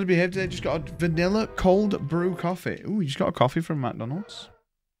how to behave today? Just got a vanilla cold brew coffee. Ooh, you just got a coffee from McDonald's?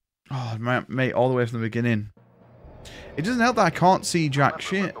 Oh, mate, all the way from the beginning. It doesn't help that I can't see jack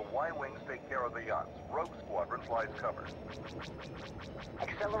shit. The Y-wings take care of the yachts. Rogue Squadron flies cover.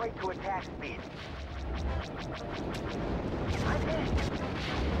 Accelerate to attack speed. I'm hit.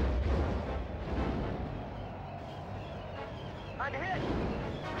 I'm hit.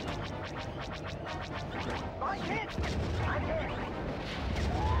 I'm hit. I'm hit.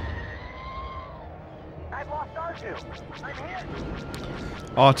 I've lost R2. I'm hit.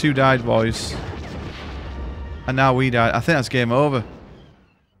 R2 died, boys. And now we died. I think that's game over.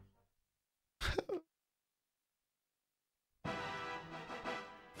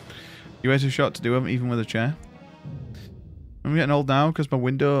 You wait a shot to do them, even with a chair. I'm getting old now because my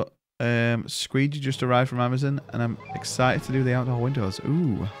window squeegee just arrived from Amazon, and I'm excited to do the outdoor windows.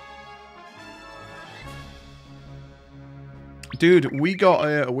 Ooh. Dude, we got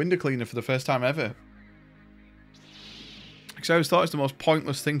a window cleaner for the first time ever. Because I always thought it's the most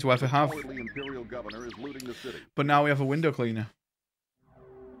pointless thing to ever have. The Imperial governor is looting the city. But now we have a window cleaner.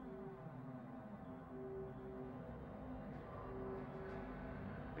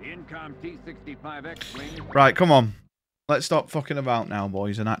 The Incom T-65 X-Wing. Right, come on. Let's stop fucking about now,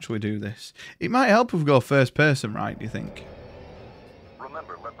 boys, and actually do this. It might help if we go first person, right, do you think?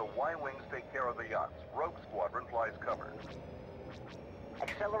 Remember, let the Y-wings take care of the yachts. Rogue Squadron flies cover.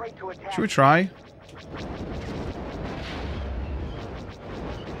 Accelerate to attack. Should we try?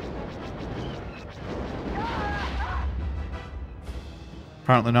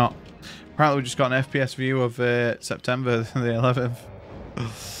 Apparently not. Apparently we just got an FPS view of September the 11th. I'm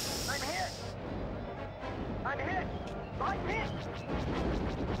hit. I'm hit. I'm hit.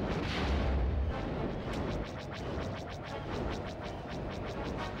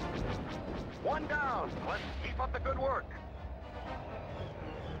 One down. Let's keep up the good work.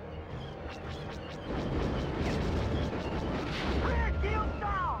 Rear shields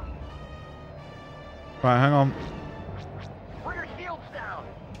down. Right, hang on. Rear shields down.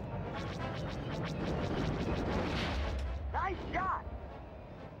 Nice shot.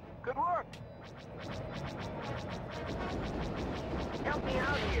 Good work. Help me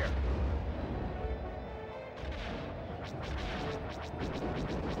out here.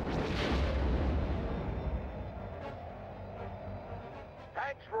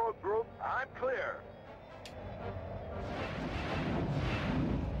 Thanks, Rogue Group. I'm clear.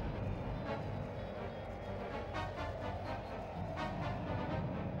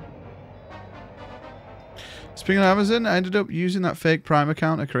 Speaking of Amazon, I ended up using that fake Prime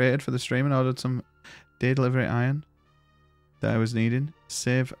account I created for the stream and ordered some day delivery iron that I was needing.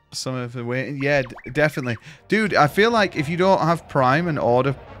 Save some of the waiting. Yeah, definitely. Dude, I feel like if you don't have Prime and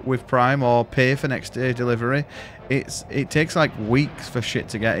order with Prime or pay for next day delivery, it takes like weeks for shit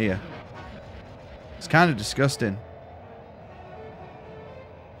to get here. It's kind of disgusting.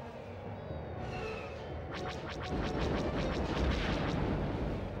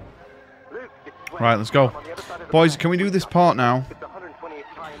 Right, let's go. Boys, can we do this part now?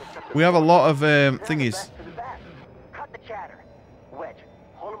 We have a lot of thingies. Cut the chatter. Wedge,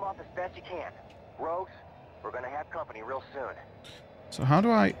 hold them off as best you can. Rogues, we're gonna have company real soon. So how do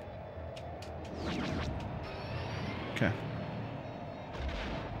I... Okay.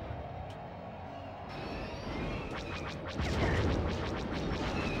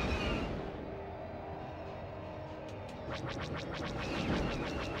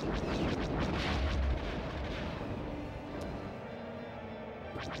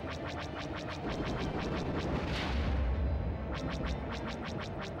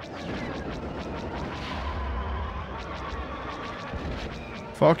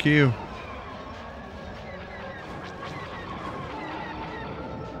 Fuck you.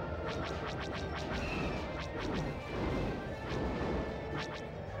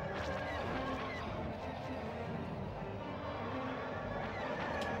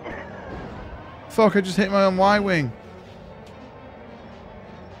 Fuck, I just hit my own Y-wing.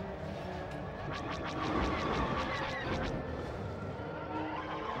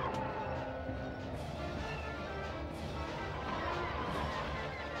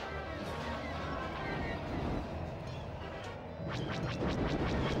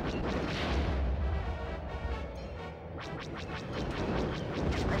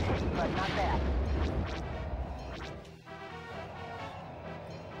 But not bad.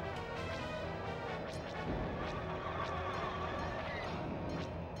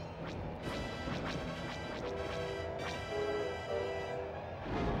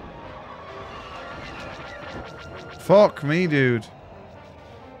 Fuck me, dude.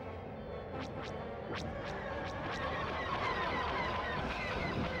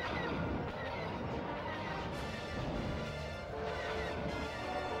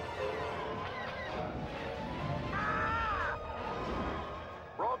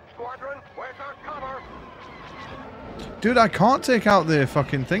 Rogue Squadron, where's our cover? Dude, I can't take out the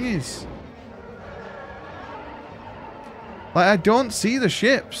fucking thingies. Like, I don't see the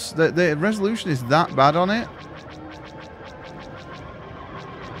ships. The resolution is that bad on it.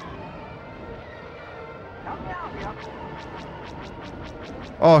 Help me out, Yup.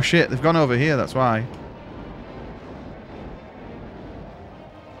 Oh shit, they've gone over here, that's why.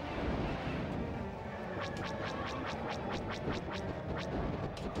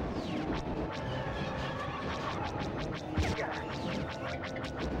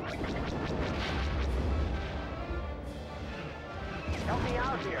 Help me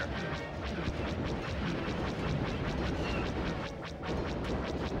out here.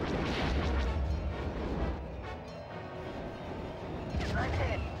 I'm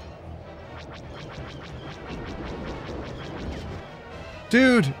hit.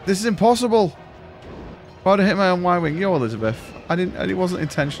 Dude, this is impossible. Why'd I hit my own Y-wing? Yo, Elizabeth. It wasn't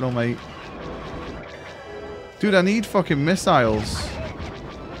intentional, mate. Dude, I need fucking missiles.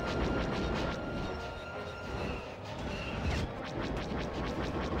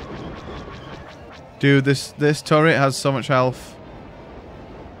 Dude, this turret has so much health.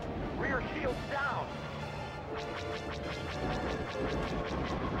 Rear shield down.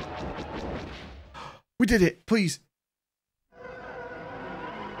 We did it, please.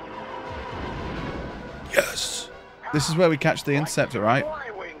 Yes. This is where we catch the interceptor, right?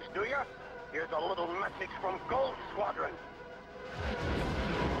 Y-wings, do you? Here's a little message from Gold Squadron.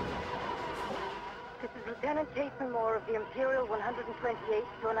 This is Lieutenant Jason Moore of the Imperial 128th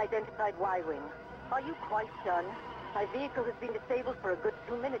to Unidentified Y-Wing. Are you quite done? My vehicle has been disabled for a good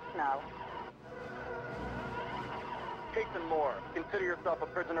 2 minutes now. Jason Moore, consider yourself a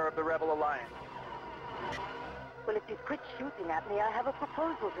prisoner of the Rebel Alliance. Well, if you quit shooting at me, I have a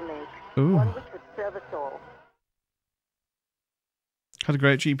proposal to make. Ooh. One which would serve us all. Had a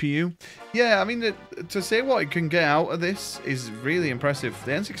great GPU. Yeah, I mean, to say what it can get out of this is really impressive.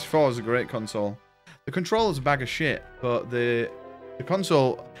 The N64 is a great console. The controller's a bag of shit, but the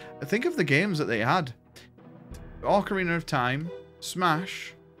console, think of the games that they had. Ocarina of Time,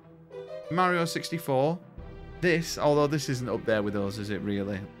 Smash, Mario 64, this, although this isn't up there with those, is it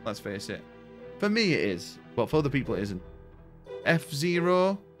really? Let's face it. For me it is, but for other people it isn't.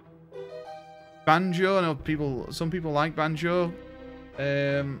 F-Zero, Banjo, I know some people like Banjo.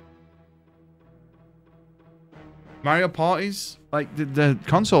 Mario Parties, like the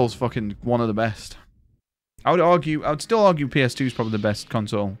console's fucking one of the best. I would still argue PS2 is probably the best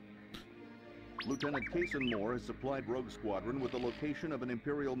console. Lieutenant Jason Moore has supplied Rogue Squadron with the location of an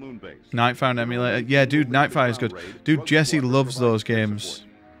Imperial moon base. Nightfire emulator. Yeah, dude, Nightfire is good. Dude, Jesse loves those games.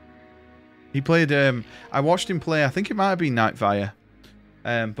 He played, I watched him play, I think it might have been Nightfire.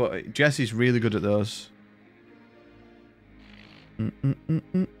 But Jesse's really good at those.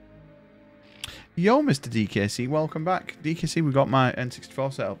 Yo, Mr. DKC, welcome back. DKC, we got my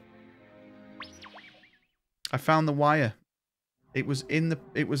N64 set up. I found the wire. It was under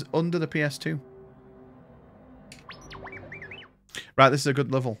the PS2. Right, this is a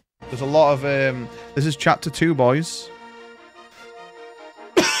good level. There's a lot of this is chapter 2, boys.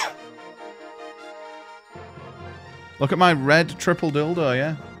 Look at my red triple dildo,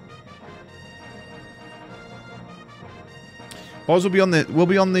 yeah. Boys will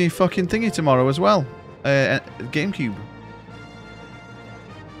be on the fucking thingy tomorrow as well. GameCube.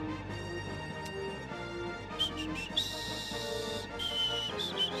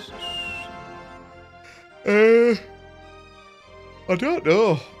 I don't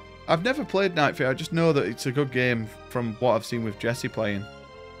know. I've never played Night Fair. I just know that it's a good game from what I've seen with Jesse playing.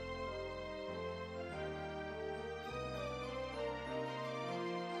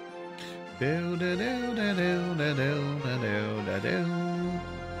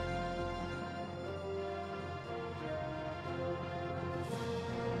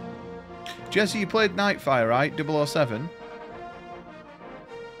 Jesse, you played Nightfire, right? 007?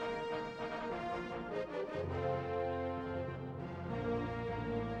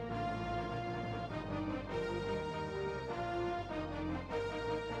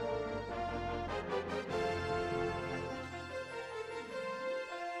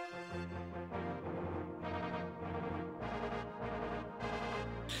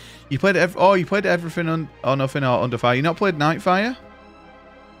 You played you played everything or nothing or Under Fire. You not played Nightfire?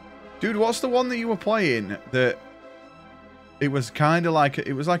 Dude, what's the one that you were playing that it was kind of like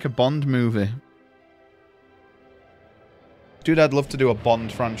a Bond movie? Dude, I'd love to do a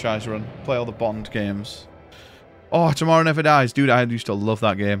Bond franchise run. Play all the Bond games. Oh, Tomorrow Never Dies. Dude, I used to love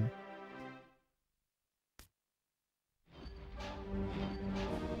that game.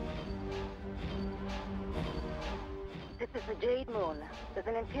 This is the Jade Moon. There's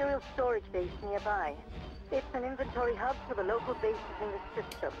an Imperial storage base nearby. It's an inventory hub for the local bases in the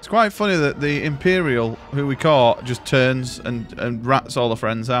system. It's quite funny that the Imperial, who we caught, just turns and rats all the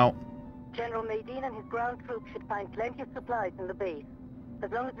friends out. General Maydeen and his ground troops should find plenty of supplies in the base,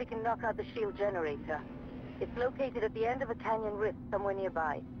 as long as we can knock out the shield generator. It's located at the end of a canyon rift somewhere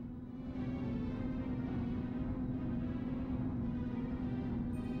nearby.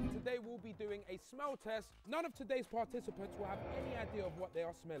 Today we'll be doing a smell test. None of today's participants will have any idea of what they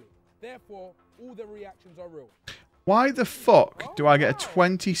are smelling. Therefore, all the reactions are real. Why the fuck do I get a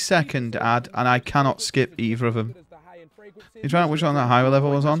 20-second ad and I cannot skip either of them? You trying which one that higher level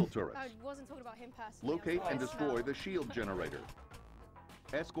was on? I wasn't talking about him personally. Locate and destroy the shield generator.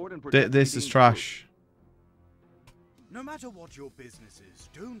 Escort and protect This is trash. No matter what your business is,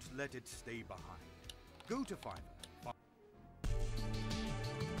 don't let it stay behind. Go to find them.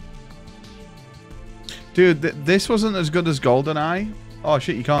 Dude, this wasn't as good as GoldenEye. Oh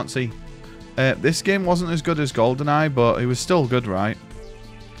shit, you can't see. This game wasn't as good as GoldenEye, but it was still good, right?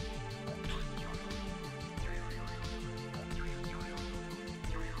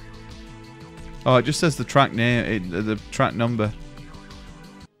 Oh, it just says the track name, the track number.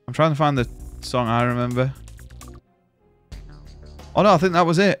 I'm trying to find the song I remember. Oh no, I think that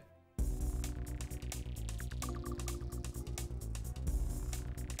was it.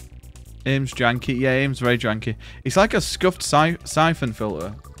 Aim's janky. Yeah, aim's very janky. It's like a scuffed siphon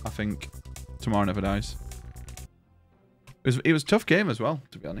filter, I think. Tomorrow Never Dies. It was a tough game as well,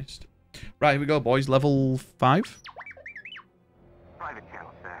 to be honest. Right, here we go, boys. Level 5. Private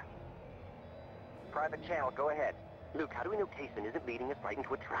channel, sir. Private channel, go ahead. Luke, how do we know Tayson isn't leading us right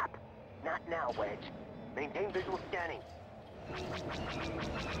into a trap? Not now, Wedge. Maintain visual scanning.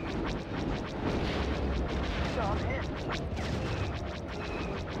 Stop hit.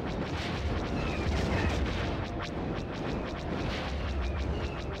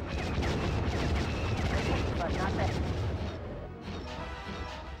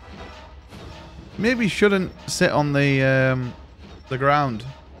 Maybe shouldn't sit on the ground.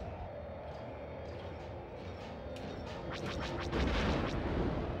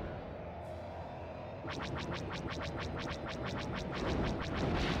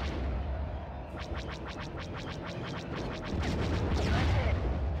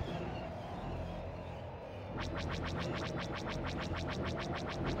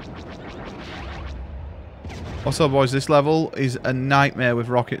 Also, boys, this level is a nightmare with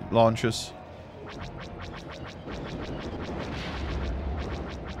rocket launchers.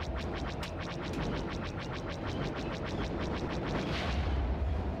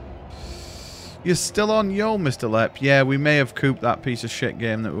 You're still on Yo, Mr. Lep. Yeah, we may have cooped that piece of shit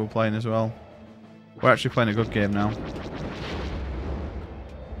game that we were playing as well. We're actually playing a good game now.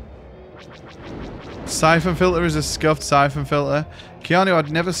 Siphon filter is a scuffed siphon filter. Keanu,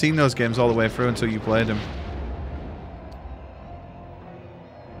 I'd never seen those games all the way through until you played them.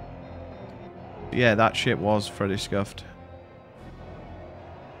 Yeah, that shit was pretty scuffed.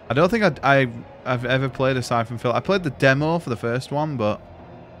 I don't think I've ever played a siphon filter. I played the demo for the first one, but...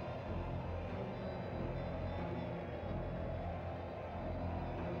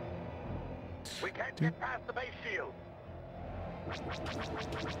 We can't get past the base shield.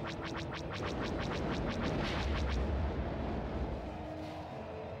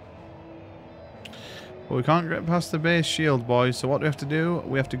 But we can't get past the base shield, boys. So what do we have to do?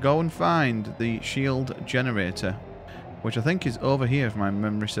 We have to go and find the shield generator. Which I think is over here, if my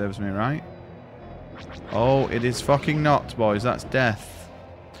memory serves me right. Oh, it is fucking not, boys. That's death.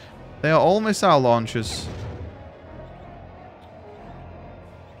 They are all missile launchers.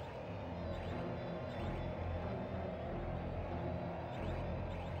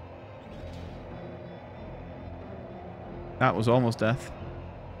 That was almost death.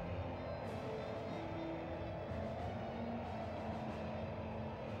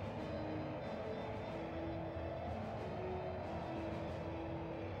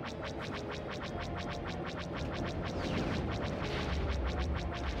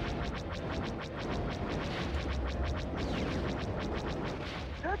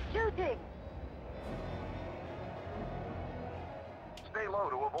 Good shooting. Stay low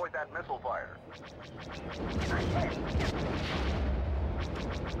to avoid that missile fire.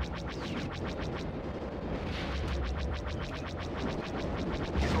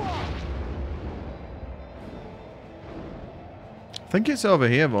 I think it's over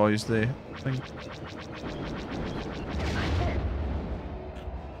here, boys. The thing.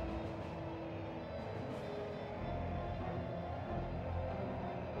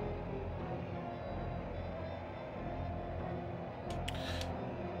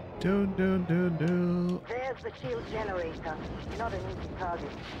 Do. There's the shield generator. Not an easy target.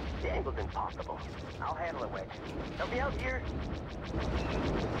 The angle's impossible. I'll handle it, Wedge. Help me out here.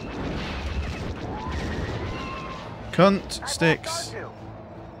 Cunt sticks.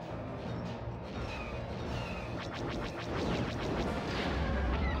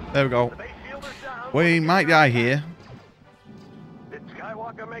 There we go. The base shield is down. We might die here. Did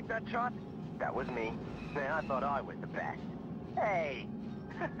Skywalker make that shot? That was me. Man, I thought I was the best. Hey.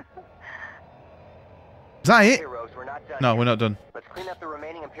 Is that it? Heroes, we're not done No, yet. we're not done. Let's clean up the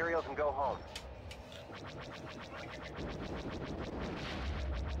remaining Imperials and go home.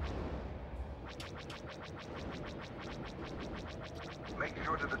 Make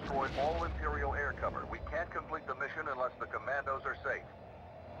sure to destroy all Imperial air cover. We can't complete the mission unless the commandos are safe.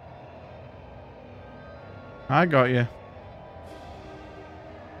 I got you.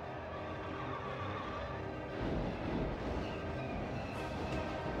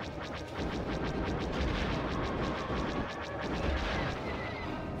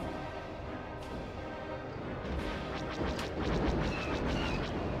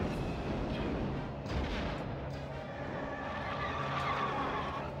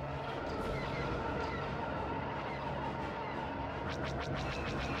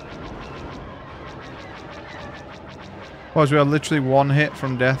 Boys, we are literally one hit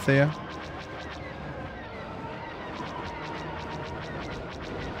from death here.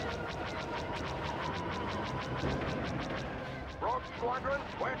 Rogue Squadron,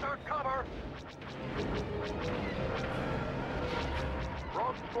 where's our cover?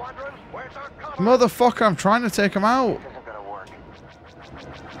 Rogue Squadron, where's our cover? Motherfucker, I'm trying to take him out. This isn't gonna work.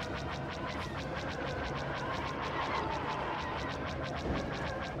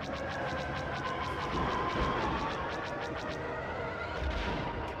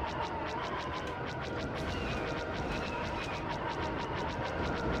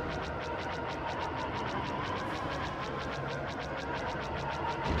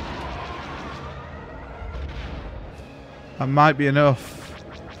 That might be enough.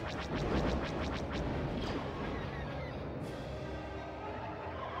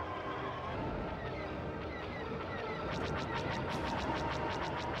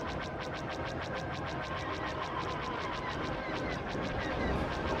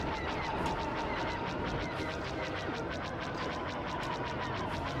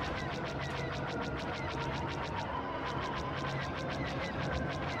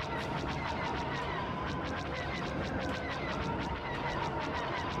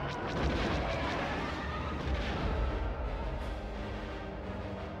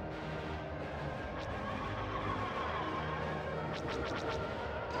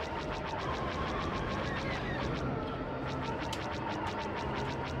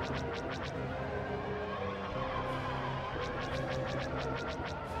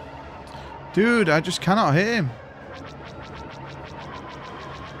 Dude, I just cannot hit him.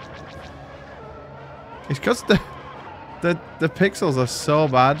 It's because the pixels are so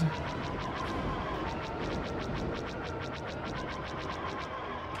bad.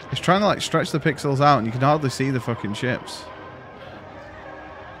 It's trying to like stretch the pixels out and you can hardly see the fucking ships.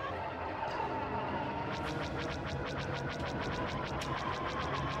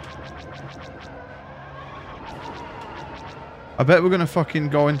 I bet we're gonna fucking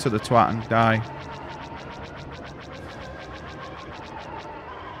go into the twat and die.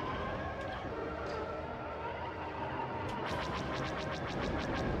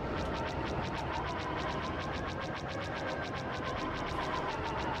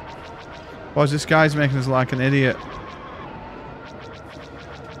 Boys, this guy's making us like an idiot.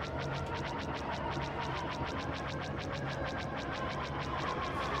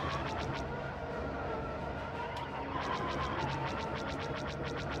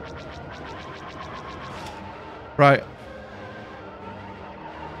 Right.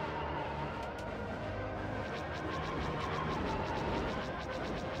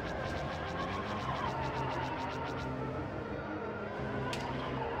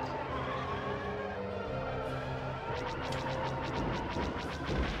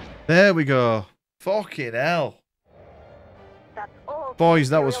 There we go. Fucking hell. Boys,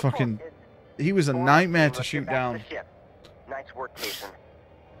 that was fucking... He was a nightmare to shoot down. Nice work, Jason.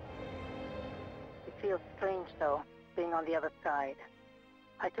 It feels strange, though, being on the other side.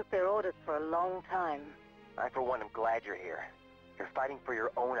 I took their orders for a long time. I, for one, am glad you're here. You're fighting for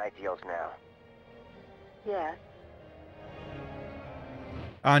your own ideals now. Yes.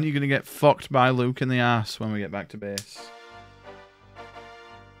 And you're going to get fucked by Luke in the ass when we get back to base.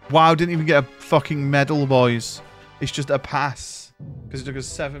 Wow, didn't even get a fucking medal, boys. It's just a pass. Because it took us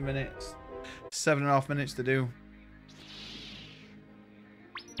 7 minutes. 7.5 minutes to do.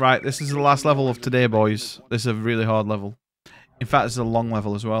 Right, this is the last level of today, boys. This is a really hard level. In fact, it's a long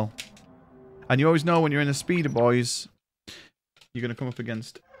level as well. And you always know when you're in a speeder, boys, you're going to come up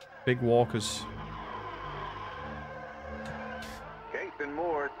against big walkers. Jason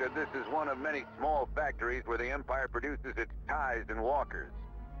Moore said this is one of many small factories where the Empire produces its ties and walkers.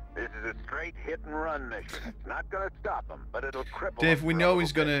 This is a straight hit-and-run mission. It's not going to stop them, but it'll cripple them. Dave, we know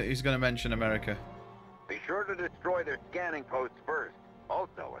he's gonna mention America. Be sure to destroy their scanning posts first.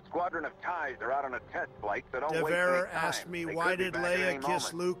 Also, a squadron of ties are out on a test flight, so don't waste any time. Devera asked me, why did Leia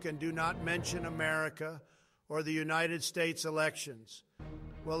kiss Luke and do not mention America or the United States elections?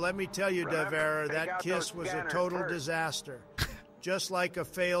 Well, let me tell you, Devera, that kiss was a total disaster. Just like a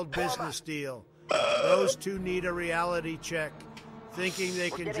failed business deal. Those two need a reality check. Thinking they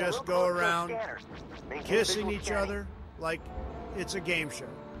can just go around kissing each other like it's a game show.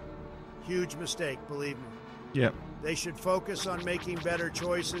 Huge mistake, believe me. Yep. They should focus on making better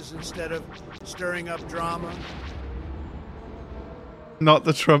choices instead of stirring up drama. Not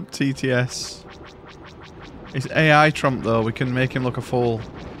the Trump TTS. It's AI Trump, though. We can make him look a fool.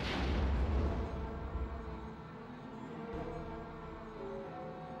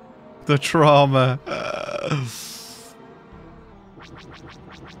 The trauma.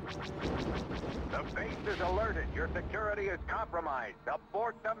 The base is alerted. Your security is compromised.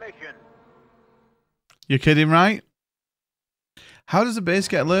 Abort the mission. You're kidding, right? How does the base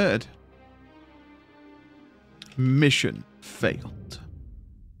get alerted? Mission failed.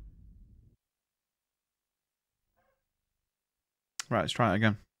 Right, let's try it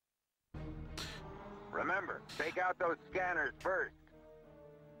again. Remember, take out those scanners first.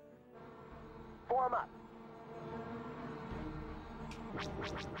 Form up.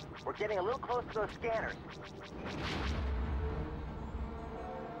 We're getting a little close to those scanners.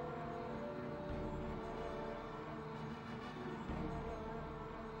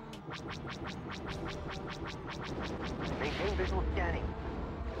 Maintain visual scanning.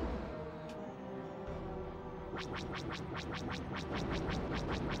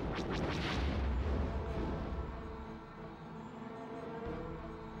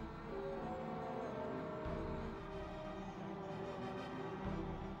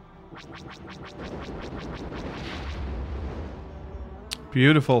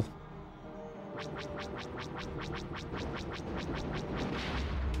 Beautiful.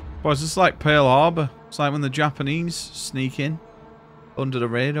 Boy, it's just like Pearl Harbor. It's like when the Japanese sneak in under the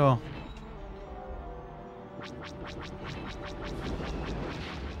radar.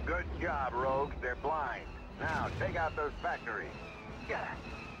 Good job, rogues. They're blind. Now, take out those factories. Yeah.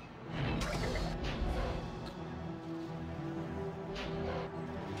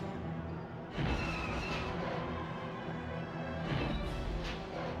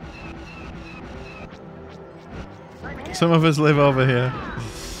 Some of us live over here.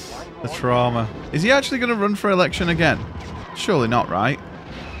 The trauma. Is he actually going to run for election again? Surely not, right?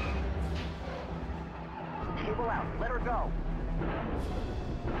 Cable out. Let her go.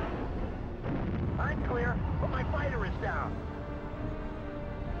 I'm clear, but my fighter is down.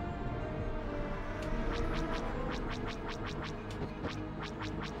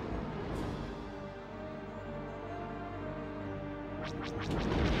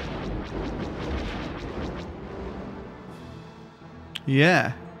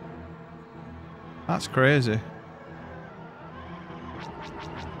 Yeah. That's crazy.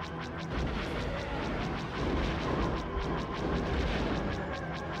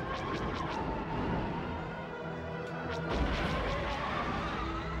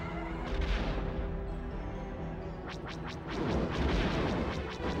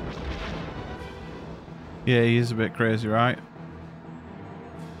 Yeah, he is a bit crazy, right?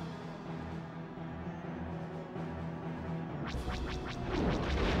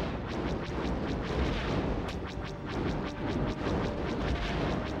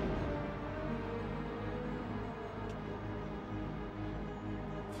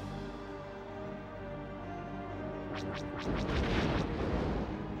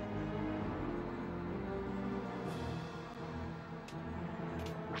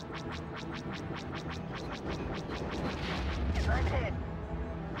 I'm hit.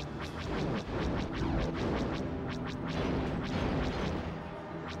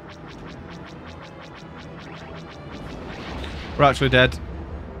 We're actually dead.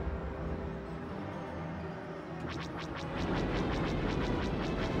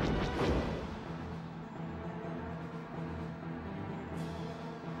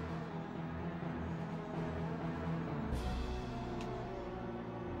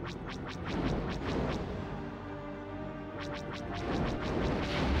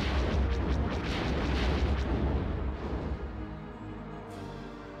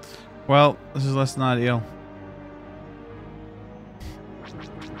 Well, this is less than ideal.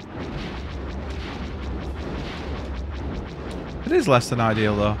 It is less than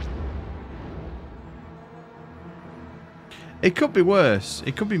ideal, though. It could be worse.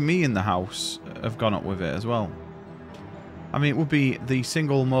 It could be me in the house have gone up with it as well. I mean, it would be the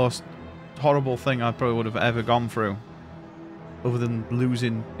single most horrible thing I probably would have ever gone through. Other than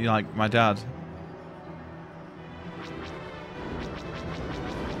losing, you know, like, my dad.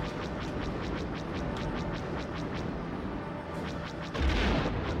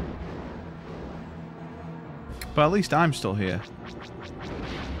 But at least I'm still here.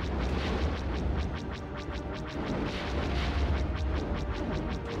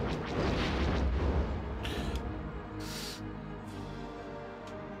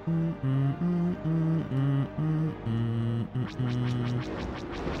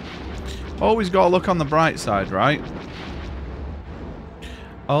 Always got to look on the bright side, right?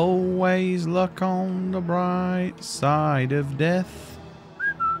 Always look on the bright side of death.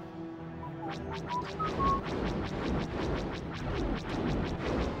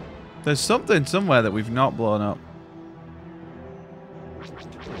 There's something somewhere that we've not blown up.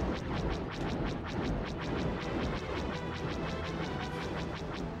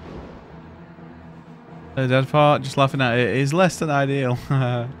 The dead part, just laughing at it, is less than ideal.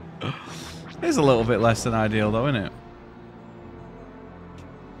 It's a little bit less than ideal though, isn't it?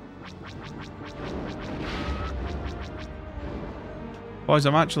 Boys,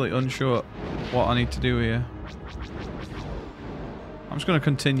 I'm actually unsure what I need to do here. I'm just going to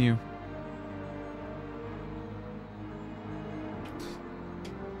continue.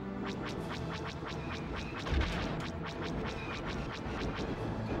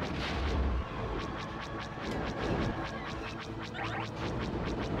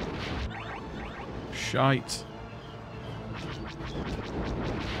 Shite.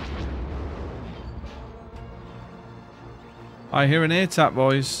 I hear an air-tap,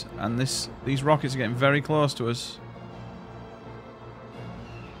 boys, and these rockets are getting very close to us.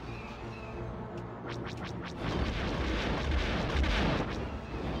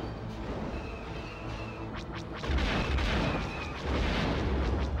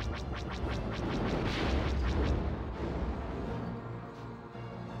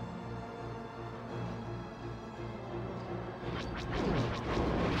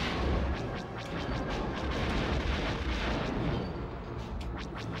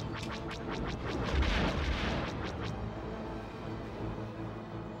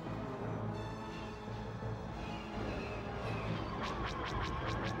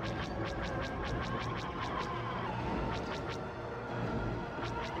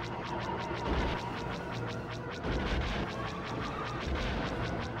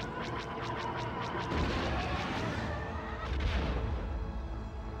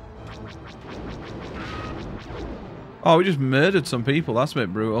 Oh, we just murdered some people. That's a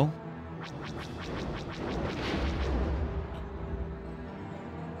bit brutal.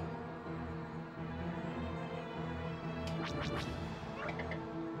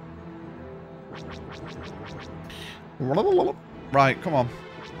 Right, come on.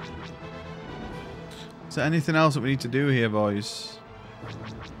 Is there anything else that we need to do here, boys?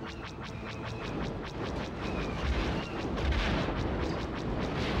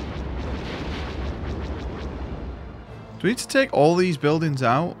 Do we need to take all these buildings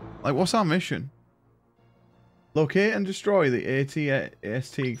out? Like, what's our mission? Locate and destroy the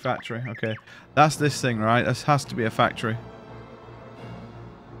AT-ST factory. Okay. That's this thing, right? This has to be a factory.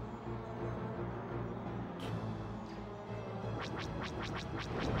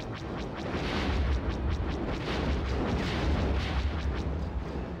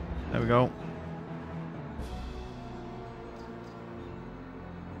 There we go.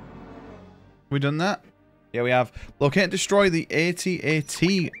 We done that? Yeah, we have. Locate and destroy the AT-AT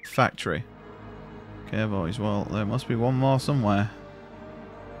factory. Okay, boys. Well, there must be one more somewhere.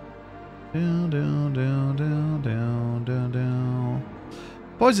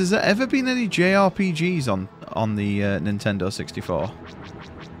 Boys, has there ever been any JRPGs on the Nintendo 64?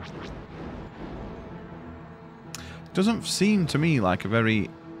 Doesn't seem to me like a very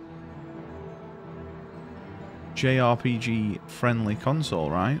JRPG friendly console,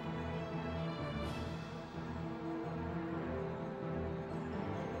 right?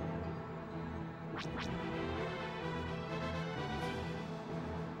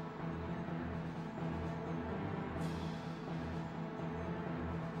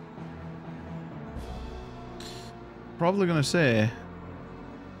 Probably gonna say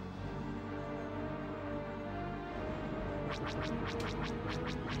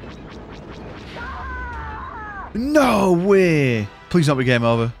no way! Please not be game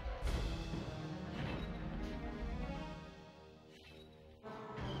over.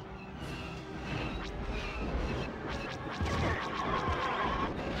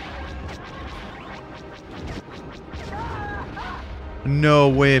 No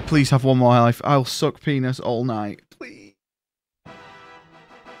way, please have one more life. I'll suck penis all night. Please.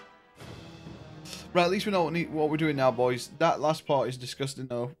 Right, at least we know what we're doing now, boys. That last part is disgusting,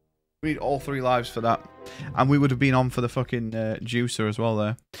 though. We need all 3 lives for that. And we would have been on for the fucking juicer as well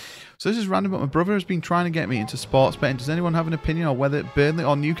there. So this is random, but my brother has been trying to get me into sports betting. Does anyone have an opinion on whether Burnley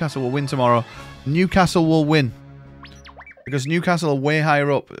or Newcastle will win tomorrow? Newcastle will win. Because Newcastle are way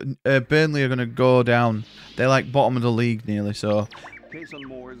higher up. Burnley are going to go down. They're like bottom of the league nearly, so...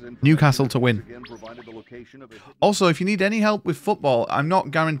 Newcastle to win. Also, if you need any help with football, I'm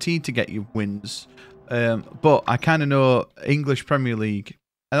not guaranteed to get you wins. But I kind of know English Premier League.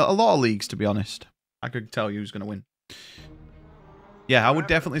 A lot of leagues, to be honest. I could tell you who's going to win. Yeah, I would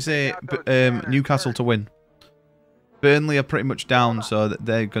definitely say Newcastle to win. Burnley are pretty much down, so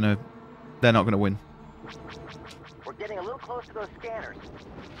they're not going to win. We're getting a little close to those scanners.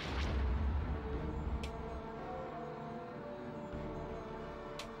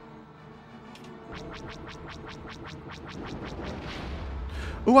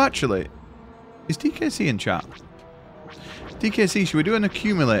 Oh, actually, is DKC in chat? DKC, should we do an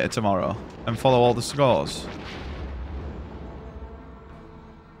accumulator tomorrow and follow all the scores?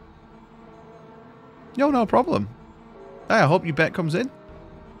 No problem. Hey, I hope your bet comes in.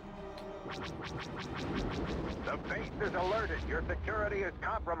 The base is alerted. Your security is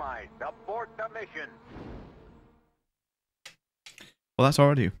compromised. Abort the mission. Well, that's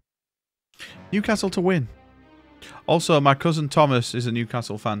already Newcastle to win. Also, my cousin Thomas is a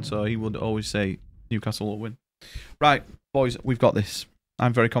Newcastle fan, so he would always say Newcastle will win. Right, boys, we've got this.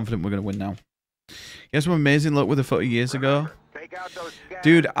 I'm very confident we're going to win now. You had some amazing luck with the footy years ago.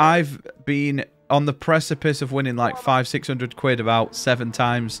 Dude, I've been on the precipice of winning like 500-600 quid about 7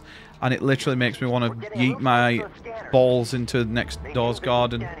 times, and it literally makes me want to yeet my balls into next door's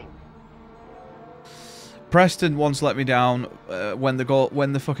garden. Preston once let me down when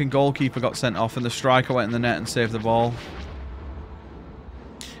the fucking goalkeeper got sent off and the striker went in the net and saved the ball.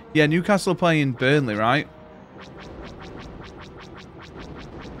 Yeah, Newcastle are playing Burnley, right?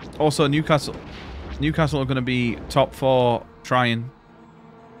 Also, Newcastle are going to be top 4 trying.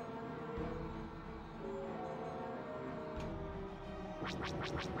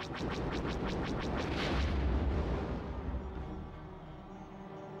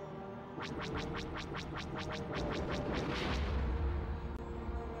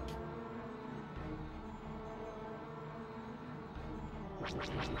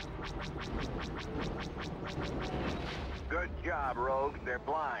 Good job, rogues. They're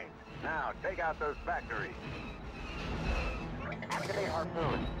blind. Now, take out those factories. Activate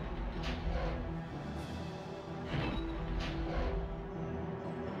harpoon.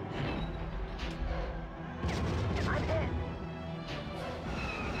 I'm hit.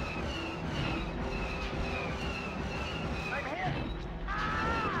 I'm hit.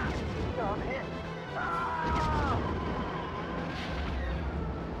 Ah! No, I'm hit. Ah!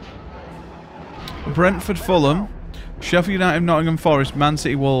 Brentford, Fulham, Sheffield United, Nottingham Forest, Man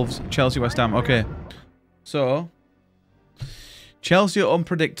City, Wolves, Chelsea, West Ham. Okay. So, Chelsea are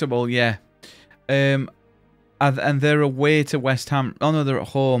unpredictable, yeah. And they're away to West Ham. Oh, no, they're at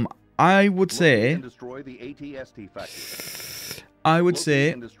home. I would say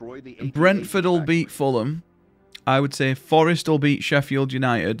Brentford will beat Fulham. I would say Forest will beat Sheffield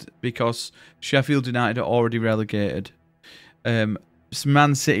United because Sheffield United are already relegated.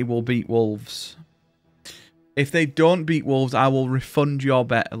 Man City will beat Wolves. If they don't beat Wolves, I will refund your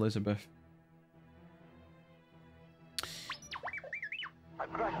bet, Elizabeth.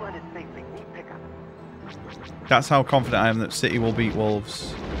 I've crash landed safely. Need pickup. That's how confident I am that City will beat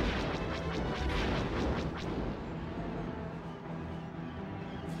Wolves.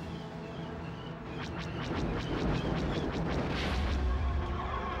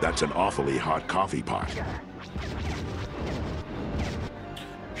 That's an awfully hot coffee pot.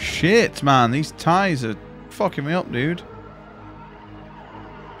 Shit, man. These ties are fucking me up, dude.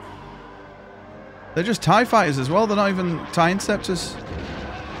 They're just TIE fighters as well. They're not even TIE interceptors.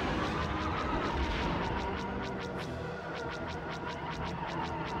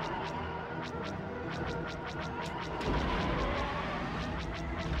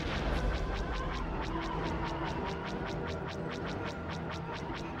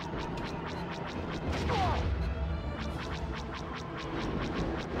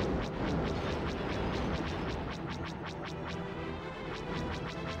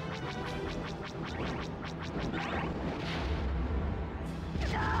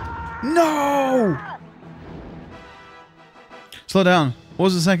 No! Slow down. What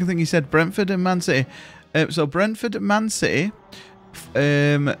was the second thing he said? Brentford and Man City. So Brentford and Man City.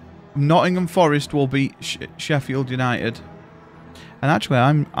 Nottingham Forest will beat Sheffield United. And actually,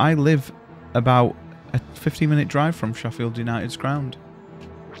 I live about a 15-minute drive from Sheffield United's ground.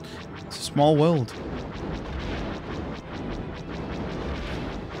 It's a small world.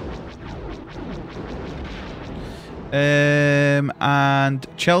 And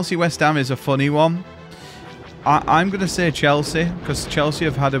Chelsea West Ham is a funny one. I'm going to say Chelsea because Chelsea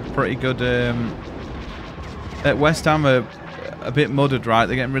have had a pretty good. At West Ham are a bit muddled, right?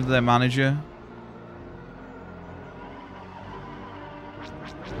 They're getting rid of their manager.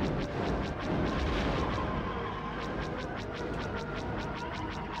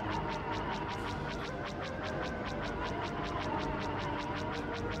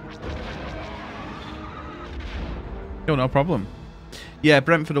 Oh, no problem. Yeah,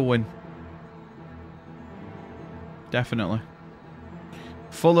 Brentford will win. Definitely.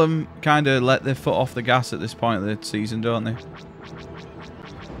 Fulham kind of let their foot off the gas at this point of the season, don't they?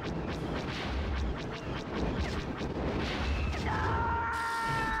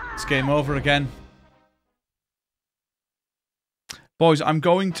 It's game over again. Boys, I'm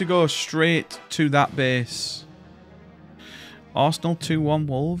going to go straight to that base. Arsenal 2-1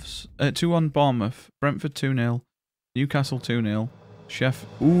 Wolves. 2-1 Bournemouth. Brentford 2-0. Newcastle 2-0. Chef.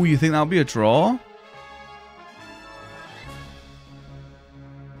 Ooh, you think that'll be a draw?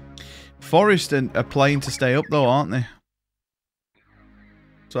 Forest are playing to stay up though, aren't they?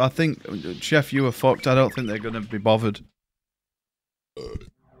 So I think, Chef, you are fucked. I don't think they're going to be bothered.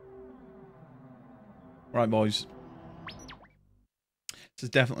 Right, boys. This is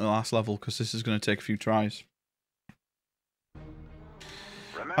definitely the last level because this is going to take a few tries.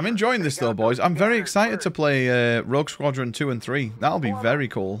 I'm enjoying this though, boys. I'm very excited to play Rogue Squadron 2 and 3. That'll be very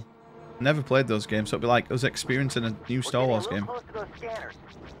cool. Never played those games, so it'll be like us experiencing a new Star Wars game.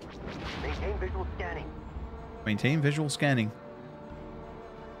 Maintain visual scanning. Maintain visual scanning.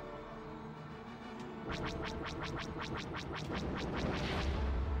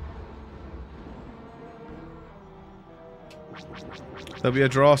 There'll be a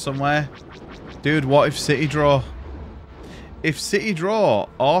draw somewhere. Dude, what if City draw? If City draw,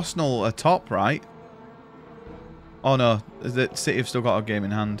 Arsenal are top, right? Oh no, City have still got a game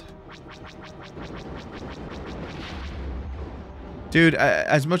in hand. Dude,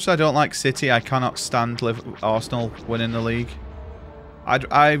 as much as I don't like City, I cannot stand Arsenal winning the league.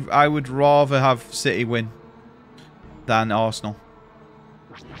 I would rather have City win than Arsenal.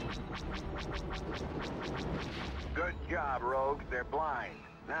 Good job, Rogues. They're blind.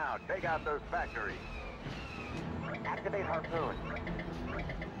 Now, take out those factories. Activate Harpoon.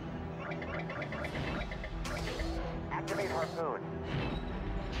 Activate Harpoon.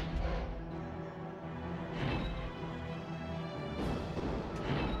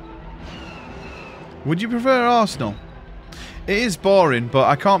 Would you prefer Arsenal? It is boring, but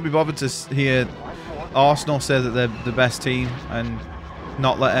I can't be bothered to hear Arsenal say that they're the best team and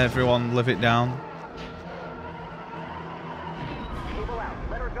not let everyone live it down. Cable out.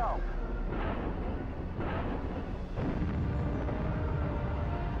 Let her go.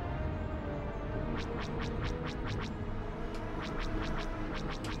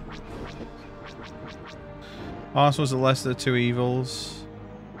 Arsenal's the lesser of two evils.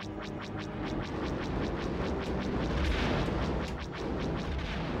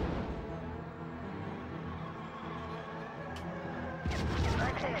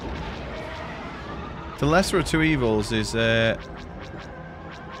 The lesser of two evils is to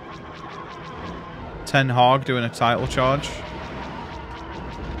Ten Hag doing a title charge.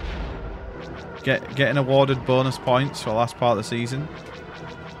 Getting awarded bonus points for the last part of the season.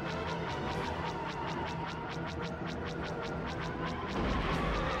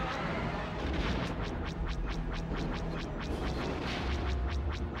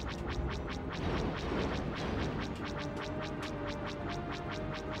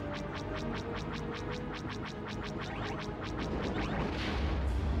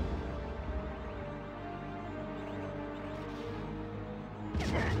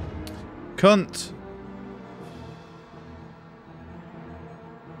 Cunt.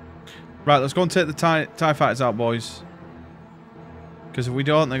 Right, let's go and take the TIE fighters out, boys. Because if we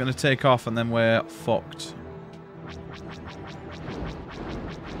don't, they're going to take off and then we're fucked.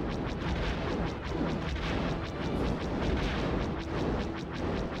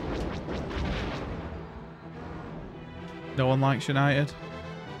 No one likes United.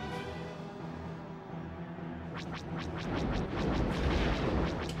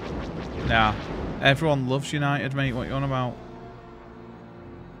 Nah, everyone loves United, mate. What you on about?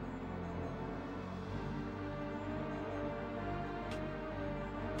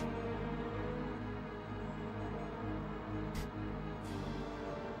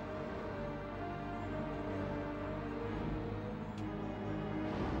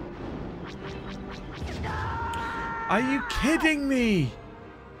 Are you kidding me?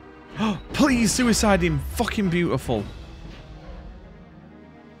 Please suicide him. Fucking beautiful.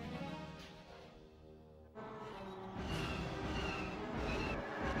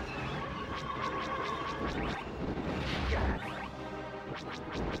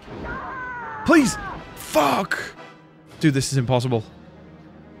 Please! Fuck! Dude, this is impossible.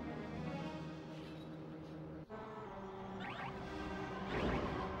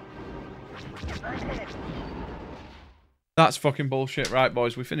 That's fucking bullshit. Right,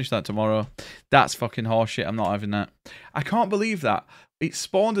 boys, we finish that tomorrow. That's fucking horseshit. I'm not having that. I can't believe that. It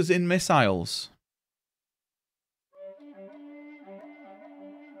spawned us in missiles.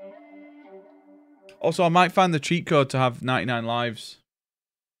 Also, I might find the cheat code to have 99 lives.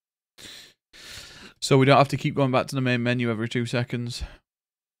 So we don't have to keep going back to the main menu every 2 seconds.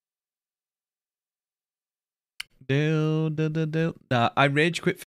 I rage quit